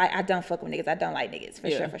don't fuck with niggas. I don't like niggas.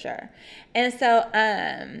 For sure. And so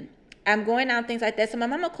I'm going out, things like that. So my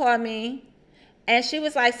mama called me and she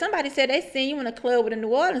was like, somebody said they seen you in a club with a New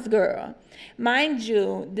Orleans girl. Mind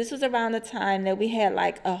you, this was around the time that we had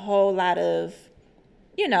like a whole lot of,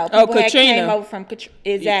 you know, people had came over from Katrina.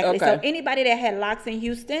 Exactly. Okay. So anybody that had locks in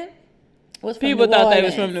Houston was from People New thought Orleans. they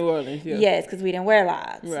was from New Orleans. Yeah. Yes, because we didn't wear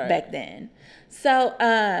locks back then. So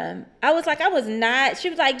I was like, I was not. She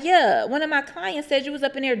was like, yeah, one of my clients said you was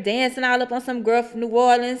up in there dancing all up on some girl from New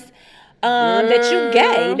Orleans. That you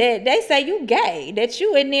gay. That they say you gay. That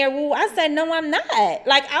you in there. Woo. I said, no, I'm not.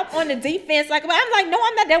 Like, I'm on the defense. Like, I'm like, no,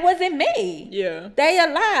 I'm not. That wasn't me. Yeah. They a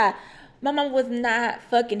lie. My mom was not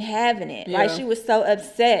fucking having it. Yeah. Like, she was so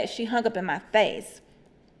upset. She hung up in my face.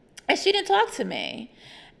 And she didn't talk to me.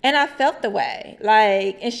 And I felt the way.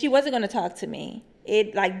 Like, and she wasn't going to talk to me.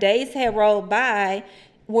 It, like, days had rolled by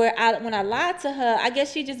where when I lied to her, I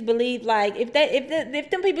guess she just believed, like, if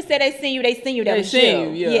them people said they seen you, they seen you, that They was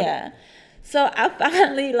seen you. you, yeah. So I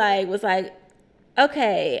finally, like, was like,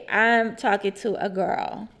 okay, I'm talking to a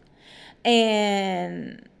girl.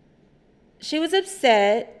 And she was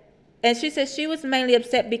upset. And she said she was mainly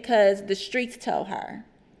upset because the streets told her.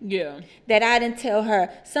 Yeah. That I didn't tell her.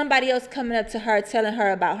 Somebody else coming up to her telling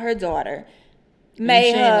her about her daughter she made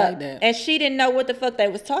ain't her, like that. and she didn't know what the fuck they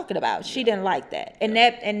was talking about. She didn't like that, and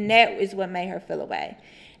that is what made her feel away.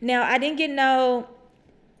 Now I didn't get no,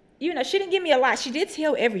 you know, she didn't give me a lot. She did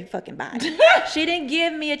tell every fucking body. She didn't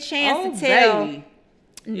give me a chance to tell. Baby.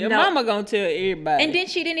 Your No. mama gonna tell everybody. And then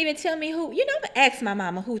she didn't even tell me who. You know, I'm gonna ask my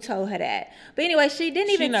mama who told her that. But anyway, she didn't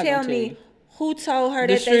She even not tell gonna tell me you. who told her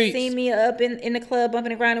The that they streets. seen me up in the club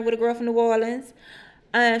bumping and grinding with a girl from New Orleans.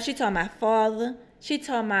 She told my father. She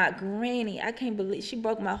told my granny. I can't believe she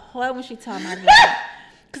broke my heart when she told my granny.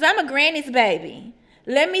 Cause I'm a granny's baby.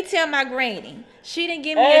 Let me tell my granny. She didn't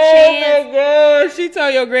give me a chance. Oh my God! She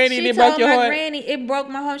told your granny She it told broke your my heart. granny. It broke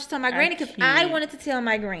my heart. She told my granny because I can't. wanted to tell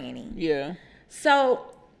my granny. Yeah. So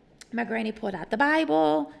my granny pulled out the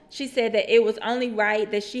Bible. She said that it was only right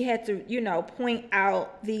that she had to, you know, point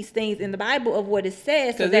out these things in the Bible of what it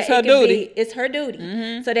says. So 'Cause that it's her it could duty. it's her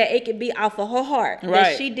duty. So that it could be off of her heart. That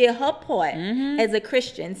Right. she did her part as a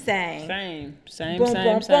Christian saying, Same. boom,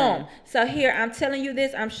 boom, boom. So here, I'm telling you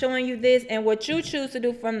this, I'm showing you this, and what you choose to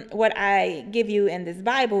do from what I give you in this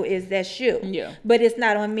Bible is that's you. Yeah. But it's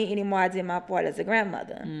not on me anymore. I did my part as a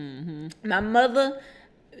grandmother. My mother,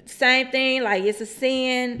 same thing, like it's a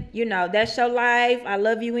sin, you know, that's your life. I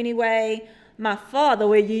love you anyway. My father,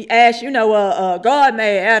 where you ask, you know, God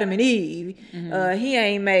made Adam and Eve. He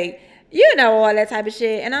ain't made, you know, all that type of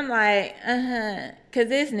shit. And I'm like, cause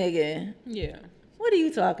this nigga, Yeah. what are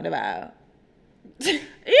you talking about? You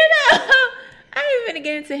know, I ain't even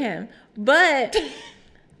get into him. But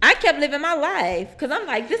I kept living my life because I'm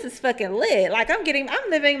like, this is fucking lit. Like I'm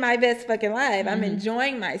living my best fucking life. I'm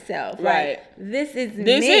enjoying myself. Right. Like, this is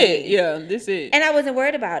This me. it. Yeah. This it. And I wasn't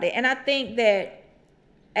worried about it. And I think that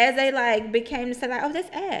as they like became to say like, oh, that's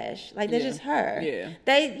Ash. Like that's Yeah. just her. Yeah.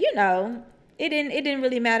 They, you know, it didn't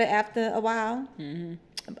really matter after a while.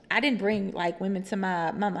 I didn't bring like women to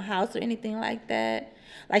my mama house or anything like that.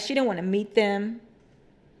 Like she didn't want to meet them.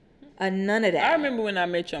 None of that. I remember when I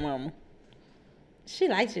met your mama. She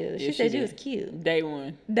liked you. She Yeah, said she you was did. cute. Day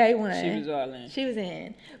one. Day one. She was all in. She was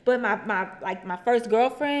in. But my first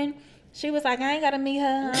girlfriend, she was like, I ain't gotta meet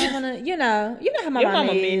her. I don't wanna, you know how my Your mama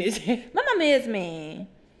mama mean is. as hell. My mama is mean.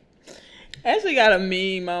 Actually got a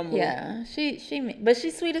mean mama. Yeah, but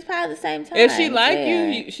she's sweet as pie at the same time. If she like Yeah.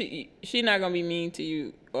 you, she not gonna be mean to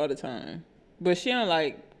you all the time. But she don't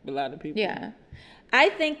like a lot of people. Yeah. I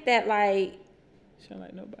think that, like, Sound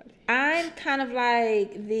like nobody. I'm kind of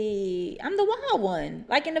like I'm the wild one,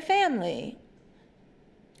 like in the family.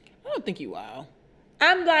 I don't think you wild.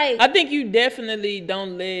 I'm like, I think you definitely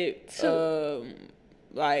don't let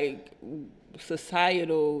like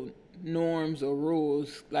societal norms or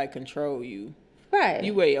rules like control you. right.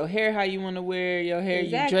 You wear your hair how you want to wear your hair.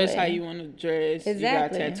 Exactly. You dress how you want to dress.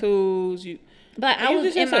 Exactly. You got tattoos. But I you was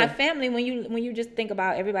just in my yourself. family. When you just think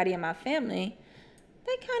about everybody in my family,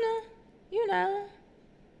 they kind of, you know,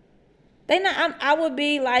 they not. I would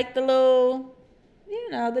be like the little, you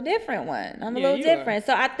know, the different one. I'm a Yeah, little you different.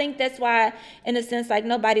 So I think that's why, in a sense, like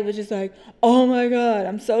nobody was just like, oh my God,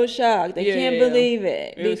 I'm so shocked. They can't believe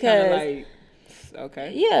it. It was kind of like,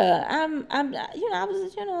 okay. Yeah, I'm, you know, I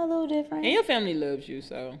was, you know, a little different. And your family loves you,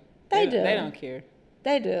 so They do. They don't care.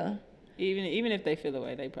 They do. Even if they feel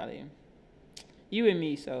away, they probably. You and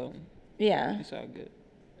me, so Yeah. it's all good.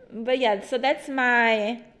 But yeah, so that's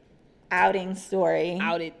my outing story.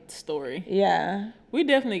 Outed story. Yeah. We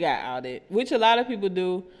definitely got outed, which a lot of people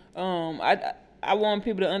do. I want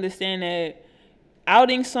people to understand that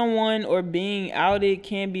outing someone or being outed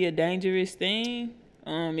can be a dangerous thing.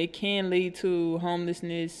 It can lead to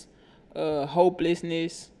homelessness,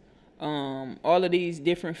 hopelessness, all of these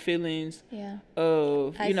different feelings Yeah.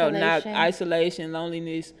 of, you know, not isolation,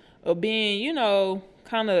 loneliness, of being, you know,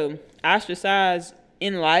 kind of ostracized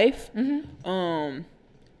in life. Mm-hmm.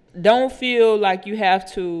 Don't feel like you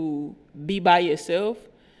have to be by yourself.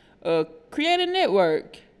 Create a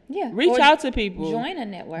network. Yeah. Reach Or out to people. Join a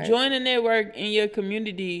network. Join a network in your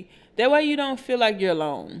community. That way you don't feel like you're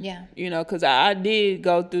alone. Yeah. You know, because I did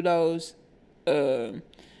go through those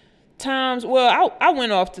times. Well, I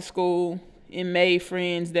went off to school and made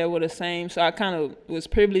friends that were the same. So I kind of was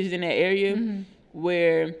privileged in that area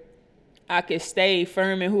where I could stay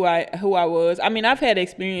firm in who I was. I mean, I've had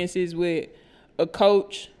experiences with a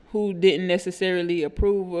coach who didn't necessarily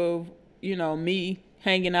approve of, you know, me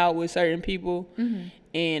hanging out with certain people.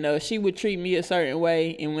 And she would treat me a certain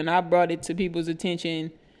way. And when I brought it to people's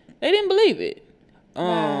attention, they didn't believe it.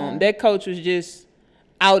 Wow. That coach was just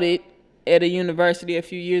outed at a university a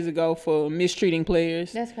few years ago for mistreating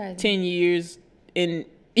players. That's crazy. 10 years in,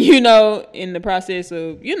 you know, in the process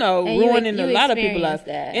of, you know, And ruining you a lot of people lives.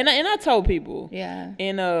 experienced that. And I told people. Yeah.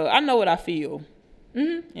 And I know what I feel.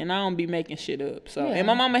 Mm-hmm. And I don't be making shit up. So, Yeah. and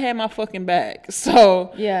my mama had my fucking back.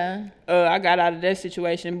 So, Yeah. I got out of that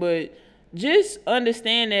situation. But just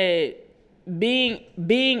understand that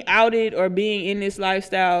being outed or being in this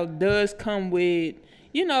lifestyle does come with,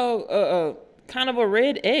 you know, kind of a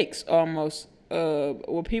red X almost.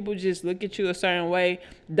 Where people just look at you a certain way.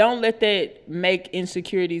 Don't let that make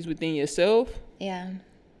insecurities within yourself. Yeah.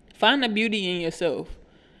 Find the beauty in yourself.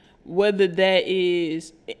 Whether that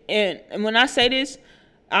is, and when I say this,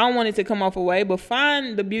 I don't want it to come off away, but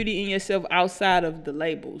find the beauty in yourself outside of the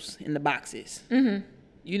labels and the boxes. Mm-hmm.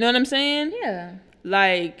 You know what I'm saying? Yeah.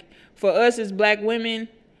 Like, for us as black women,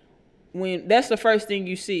 when that's the first thing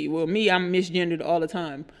you see. Well, me, I'm misgendered all the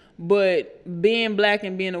time. But being black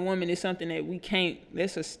and being a woman is something that we can't,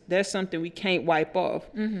 that's something we can't wipe off.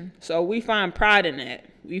 Mm-hmm. So we find pride in that.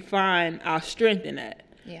 We find our strength in that.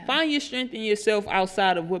 Yeah. Find your strength in yourself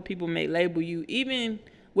outside of what people may label you, even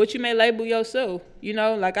what you may label yourself. You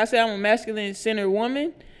know, like I said, I'm a masculine-centered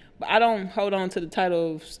woman, but I don't hold on to the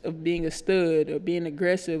title of being a stud or being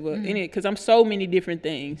aggressive or any, because I'm so many different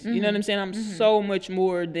things. You know what I'm saying? I'm so much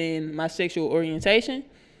more than my sexual orientation.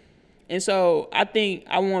 And so I think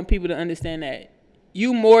I want people to understand that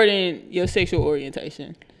you more than your sexual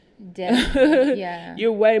orientation. Definitely. Yeah.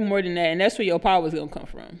 You're way more than that, and that's where your power is gonna come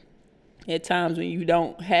from. At times when you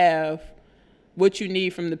don't have what you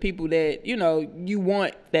need from the people that, you know, you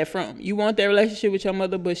want that from. You want that relationship with your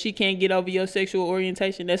mother, but she can't get over your sexual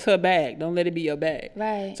orientation. That's her bag. Don't let it be your bag.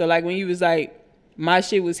 Right. So like when you was like, my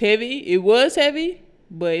shit was heavy, it was heavy,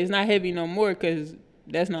 but it's not heavy no more because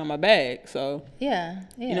that's not my bag. So Yeah.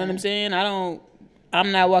 you know what I'm saying?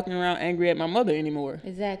 I'm not walking around angry at my mother anymore.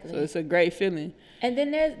 Exactly. So it's a great feeling. And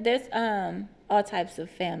then there's all types of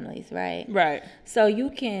families, right? Right. So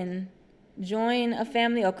you can join a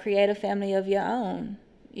family or create a family of your own.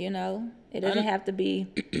 You know, it doesn't have to be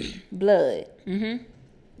blood. Mm-hmm.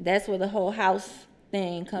 That's where the whole house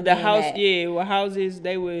thing comes The in. house, at. yeah. Well, houses,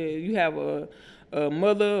 you have a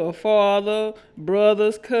mother, a father,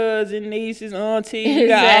 brothers, cousins, nieces, aunties. You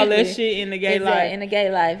got all that Exactly. shit in the gay Exactly, life. in the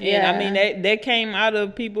gay life, yeah. And I mean, that came out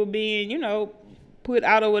of people being, you know, put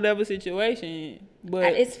out of whatever situation.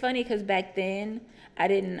 But It's funny because back then I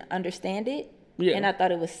didn't understand it, Yeah. and I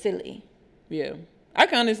thought it was silly. yeah, I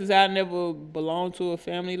can honestly say I never belonged to a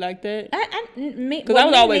family like that. 'Cause I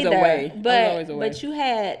was always away. But you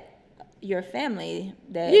had your family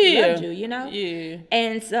that loved you, you know? Yeah.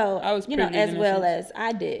 And so, I was you know, as privileged in well that as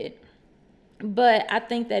I did. But I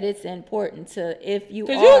think that it's important to, if you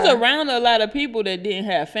Because you was around a lot of people that didn't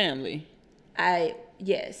have family.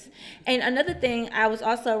 Yes. And another thing, I was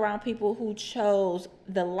also around people who chose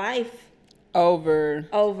the life over,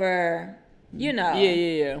 you know.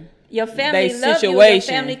 Yeah. Your family They love you. Your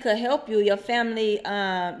situation. family could help you. Your family,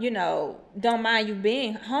 you know, don't mind you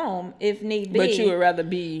being home if need be. But you would rather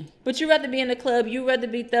be. But you rather be in the club. You rather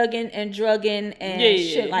be thugging and drugging and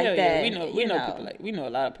shit like Hell that. Yeah. We know people like, we know a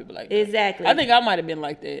lot of people like that. Exactly. I think I might have been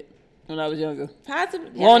like that when I was younger. Possibly.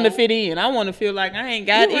 Wanting to fit in. I want to feel like I ain't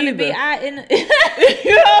got You either. want to be out in.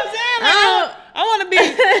 You know what I'm saying? Like, I want to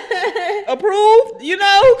be approved. You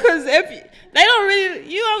know, because if they don't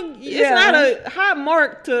really, you don't. It's not a high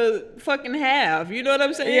mark to fucking have. You know what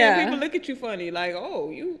I'm saying? Yeah. People look at you funny, like, oh,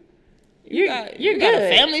 you got good. a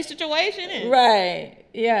family situation, and Right.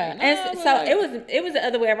 Yeah. No, And so like- it was the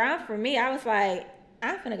other way around for me. I was like,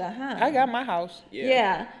 I'm finna go home. I got my house.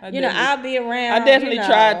 Yeah. I You know, definitely- I'll be around. I definitely you know.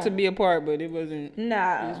 tried to be a part, but it wasn't.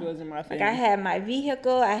 No. This wasn't my thing. Like I had my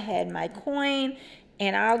vehicle, I had my coin,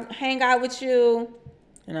 and I'll hang out with you,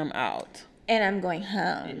 And I'm out. and I'm going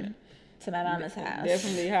home to my mama's house.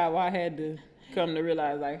 Definitely how I had to come to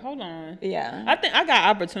realize, like, hold on. Yeah. I think I got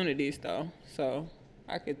opportunities though, so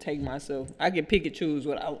I could take myself. I could pick and choose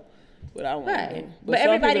what I want to Right. do. But some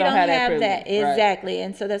everybody people don't have that. privilege. Right. Exactly.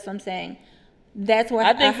 And so that's what I'm saying. That's where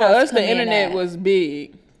I think our for house us, come the in internet at. was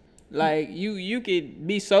big. Like you could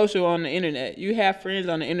be social on the internet. You have friends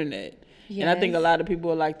on the internet, and I think a Yes. lot of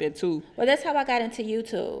people are like that too. Well, that's how I got into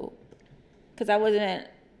YouTube. Cause I wasn't.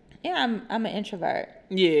 Yeah, I'm an introvert.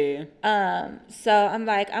 Yeah. So I'm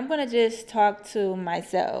like, I'm gonna just talk to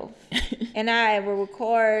myself, and I will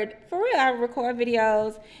record for real. I record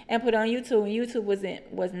videos and put on YouTube. And YouTube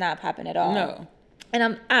was not popping at all. No.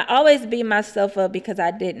 And I always beat myself up because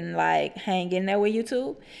I didn't like hang in there with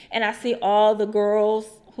YouTube. And I see all the girls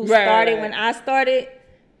who started when I started,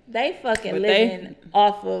 they fucking But living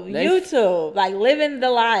off of YouTube, like living the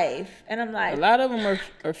life. And I'm like, A lot of them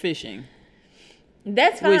are fishing,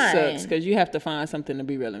 that's fine. which sucks because you have to find something to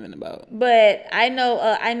be relevant about. But I know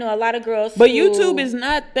a lot of girls. But who, YouTube is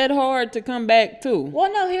not that hard to come back to. Well,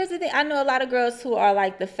 no. Here's the thing. I know a lot of girls who are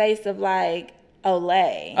like the face of like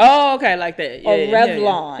Olay. Oh, okay, like that. Yeah, Or yeah,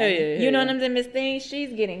 Revlon. Yeah. You know what I'm saying? Miss Thing,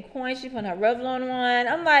 she's getting coins. She putting her Revlon on.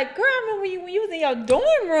 I'm like, girl, I remember when you was in your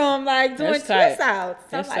dorm room, like doing That's tight. twist outs. So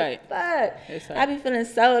That's I'm like, fuck. That's tight. I be feeling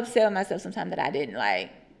so upset with myself sometimes that I didn't like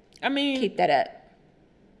I mean, keep that up.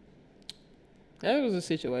 that was a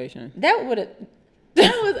situation. That was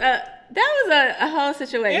a whole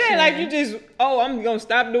situation. It ain't like you just, I'm gonna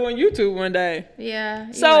stop doing YouTube one day. Yeah.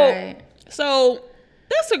 You're So, right. so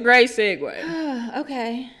that's a great segue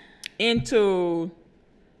Okay. into,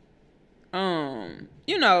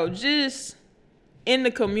 just in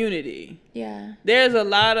the community. Yeah. There's a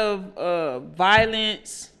lot of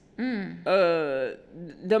violence,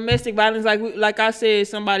 domestic violence. Like I said,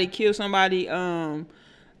 somebody killed somebody.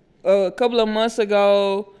 A couple of months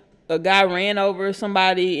ago, a guy ran over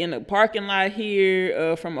somebody in a parking lot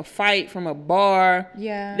here from a fight from a bar.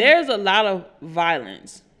 Yeah. There's a lot of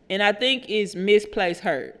violence, and I think it's misplaced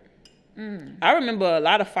hurt. I remember a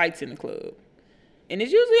lot of fights in the club, and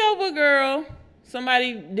it's usually over a girl,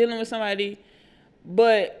 somebody dealing with somebody,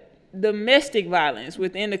 but domestic violence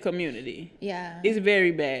within the community Yeah. is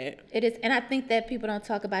very bad. It is, and I think that people don't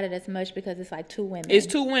talk about it as much because it's like two women. It's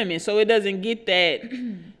two women, so it doesn't get that,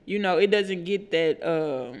 it doesn't get that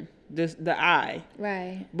the eye.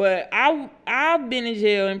 Right. But I've been in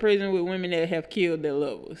jail in prison with women that have killed their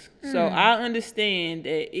lovers, so I understand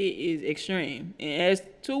that it is extreme. And as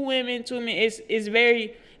two women,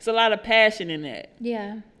 it's a lot of passion in that.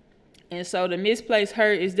 Yeah. And so the misplaced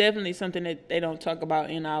hurt is definitely something that they don't talk about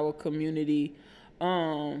in our community.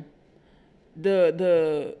 The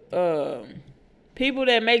people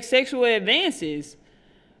that make sexual advances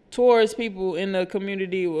towards people in the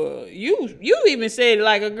community, you even said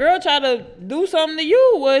like a girl tried to do something to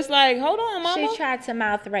you, where it's like, hold on, mama. She tried to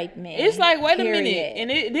mouth rape me. It's like, wait a minute, Period.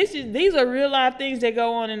 and these are real life things that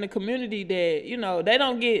go on in the community that they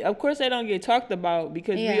don't get. Of course, they don't get talked about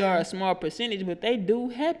because we Yeah. are a small percentage, but they do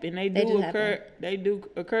happen. They do occur. happen. They do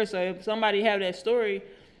occur. So if somebody have that story,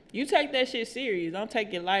 you take that shit serious. Don't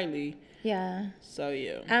take it lightly. Yeah. So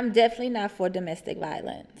yeah, I'm definitely not for domestic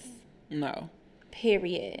violence. no,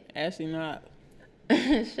 Period. actually not.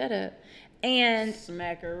 Shut up. And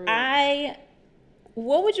Smack her.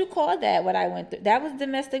 what would you call that? What I went through? That was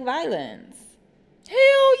domestic violence.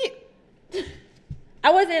 Hell yeah.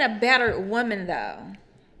 I wasn't a battered woman though.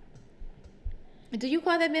 Do you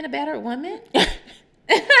call that man a battered woman?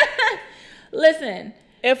 Listen.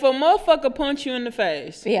 If a motherfucker punch you in the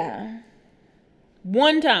face Yeah.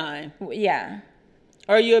 one time, Yeah.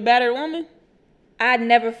 are you a battered woman? I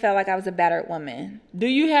never felt like I was a battered woman. Do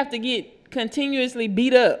you have to get continuously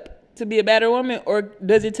beat up to be a battered woman, or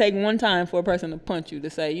does it take one time for a person to punch you to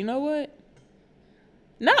say, you know what?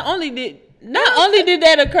 Not only did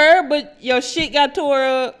that occur, but your shit got tore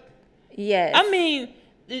up. Yes. I mean,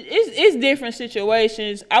 it's different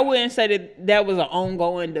situations. I wouldn't say that was an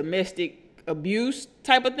ongoing domestic abuse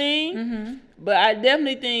type of thing. Mm-hmm. But I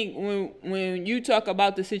definitely think when you talk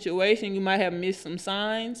about the situation, you might have missed some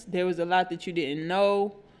signs. There was a lot that you didn't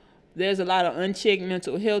know. There's a lot of unchecked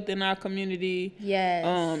mental health in our community. Yes.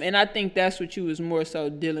 And I think that's what you was more so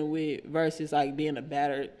dealing with versus like being a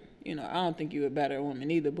battered. You know, I don't think you were a battered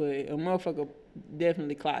woman either, but a motherfucker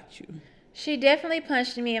definitely clocked you. She definitely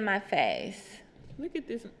punched me in my face. Look at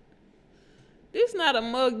this. This not a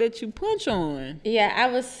mug that you punch on. Yeah, I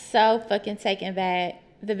was so fucking taken back.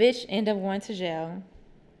 The bitch ended up going to jail.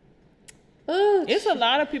 Ooh, It's a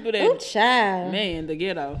lot of people that ooh, child. man, the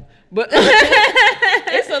ghetto. But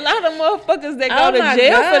it's a lot of motherfuckers that go Oh to my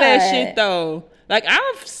jail for that God. shit though. Like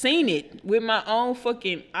I've seen it with my own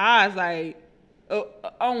fucking eyes, like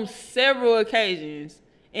on several occasions,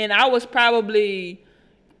 and I was probably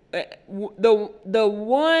the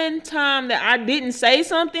one time that I didn't say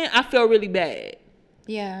something, I felt really bad.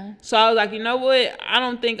 Yeah. So I was like, you know what? I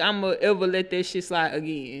don't think I'm gonna ever let that shit slide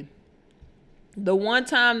again. The one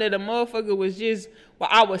time that a motherfucker was just, well,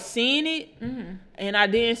 I was seeing it, and I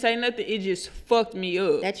didn't say nothing, it just fucked me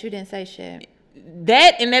up. That you didn't say shit.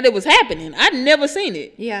 That and that it was happening. I'd never seen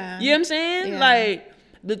it. Yeah. You know what I'm saying? Yeah. Like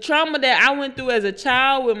the trauma that I went through as a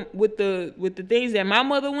child with the things that my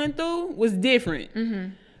mother went through was different.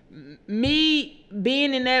 Me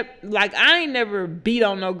being in that, like, I ain't never beat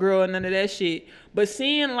on no girl or none of that shit, but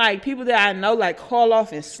seeing like people that I know like haul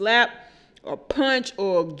off and slap or punch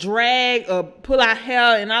or drag or pull out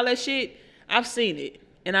hair and all that shit, I've seen it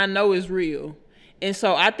and I know it's real. And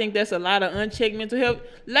so I think that's a lot of unchecked mental health.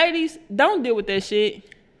 Ladies, don't deal with that shit.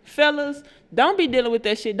 Fellas, don't be dealing with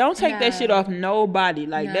that shit. Don't take that No. shit off nobody.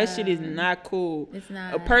 Like that shit is No. not cool. It's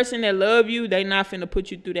not. A person that love you, they not finna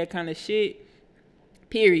put you through that kind of shit.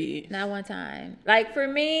 Period. Not one time. Like for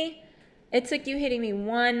me, it took you hitting me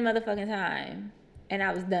one motherfucking time, and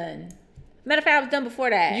I was done. Matter of fact, I was done before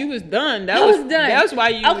that. You was done. I was done. That's why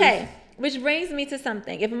you Okay. Which brings me to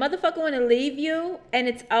something. If a motherfucker want to leave you and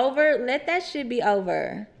it's over, let that shit be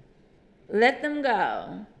over. Let them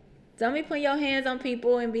go. Don't be putting your hands on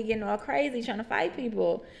people and be getting all crazy trying to fight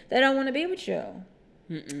people that don't want to be with you.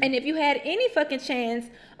 And if you had any fucking chance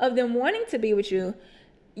of them wanting to be with you,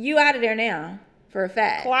 you out of there now for a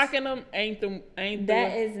fact. clocking them ain't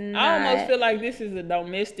That is I almost not- feel like this is a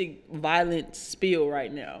domestic violence spill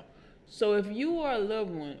right now. So if you are a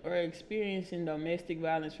loved one or experiencing domestic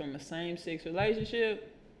violence from a same-sex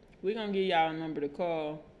relationship, we're gonna give y'all a number to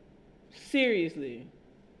call. Seriously,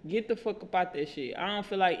 get the fuck up out that shit. I don't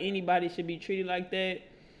feel like anybody should be treated like that.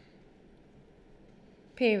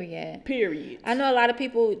 Period. Period. I know a lot of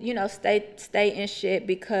people, you know, stay in shit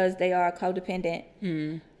because they are codependent.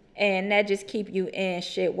 And that just keep you in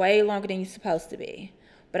shit way longer than you're supposed to be.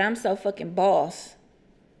 But I'm so fucking boss.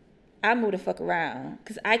 I move the fuck around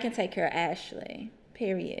because I can take care of Ashley.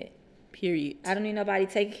 Period. Period. I don't need nobody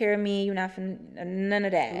taking care of me. You're not finna, none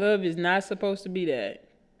of that. Love is not supposed to be that.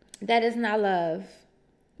 That is not love.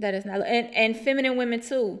 That is not love. And feminine women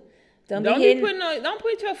too. Don't Don't be be hitting. putting don't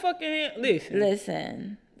put your fucking hand.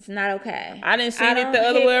 Listen, it's not okay. I didn't see it don't the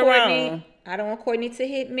other hit way Courtney. around. I don't want Courtney to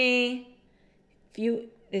hit me.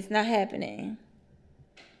 It's not happening.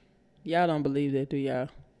 Y'all don't believe that, do y'all?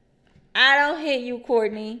 I don't hit you,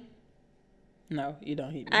 Courtney. No, you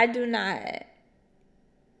don't hit me. I do not.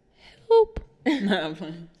 Whoop. Nah, I'm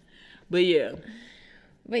playing. But yeah.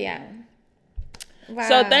 But yeah. Wow.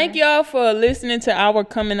 So thank y'all for listening to our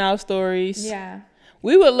coming out stories. Yeah.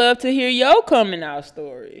 We would love to hear your coming out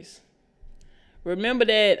stories. Remember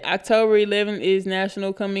that October 11th is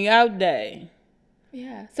National Coming Out Day.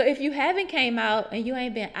 Yeah. So if you haven't came out and you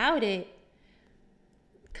ain't been outed,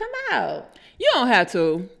 come out. You don't have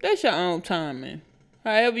to. That's your own timing.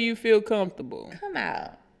 However you feel comfortable. Come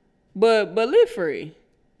out. But live free.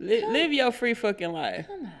 Live your free fucking life.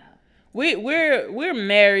 Come out. We're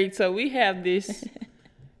married, so we have this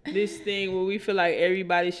this thing where we feel like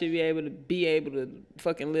everybody should be able to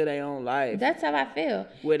fucking live their own life That's how I feel.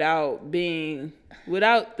 without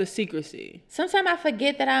the secrecy. Sometimes I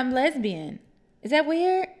forget that I'm lesbian. Is that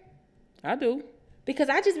weird? I do. because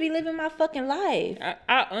I just be living my fucking life.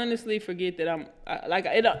 I honestly forget that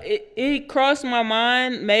it crossed my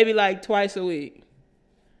mind maybe like twice a week.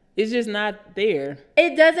 It's just not there.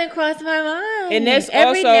 It doesn't cross my mind. And that's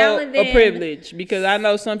Every now also and then, a privilege, because I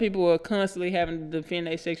know some people are constantly having to defend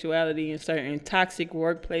their sexuality in certain toxic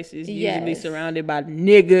workplaces, usually surrounded by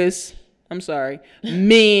niggas. I'm sorry,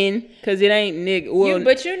 men, because it ain't nigga. Well,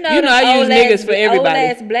 but you know I use niggas for everybody.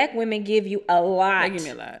 Old ass black women give you a lot. They give me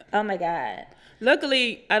a lot. Oh my God.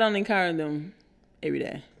 Luckily, I don't encounter them every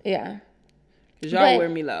day. Yeah. Because y'all wear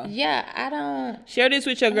me low. Yeah, I don't. Share this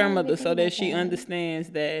with your grandmother so that she understands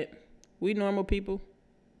that we normal people.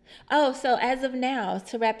 Oh, so as of now,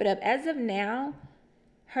 to wrap it up, as of now,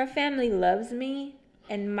 her family loves me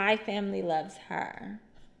and my family loves her.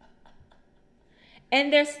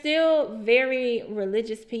 And they're still very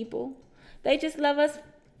religious people. They just love us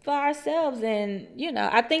for ourselves. And,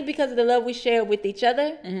 I think because of the love we share with each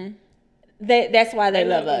other, that's why they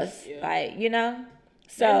love us. Yeah. Like,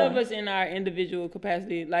 So they love us in our individual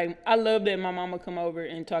capacity. Like, I love that my mama come over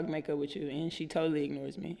and talk makeup with you, and she totally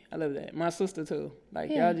ignores me. I love that. My sister, too. Like,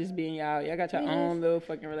 y'all just being y'all got your own little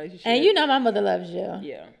fucking relationship. And my mother loves you.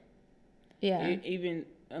 Yeah. Yeah. Even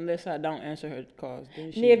unless I don't answer her calls.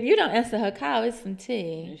 Then if you don't answer her call, it's some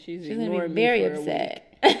tea. And she's ignoring me very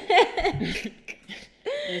upset.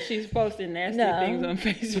 And she's posting nasty things on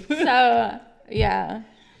Facebook. So, yeah.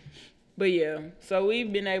 But yeah, so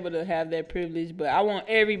we've been able to have that privilege, but I want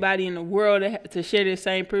everybody in the world to share the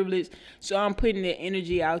same privilege. So I'm putting the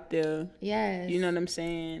energy out there. Yes. You know what I'm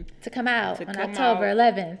saying? To come out on October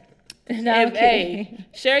 11th. No, hey,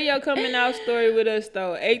 share your coming out story with us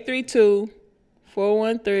though.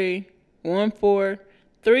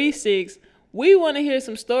 832-413-1436. We want to hear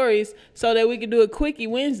some stories so that we can do a quickie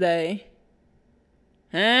Wednesday.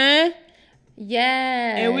 Huh?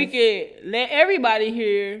 Yes. And we could let everybody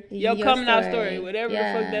hear your coming out story, whatever the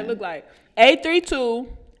fuck that look like.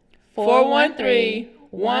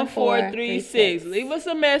 832-413-1436. Leave us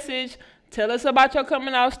a message. Tell us about your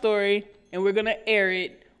coming out story, and we're going to air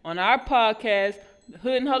it on our podcast, the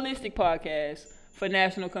Hood and Holistic Podcast, for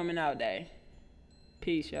National Coming Out Day.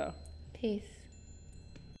 Peace, y'all. Peace.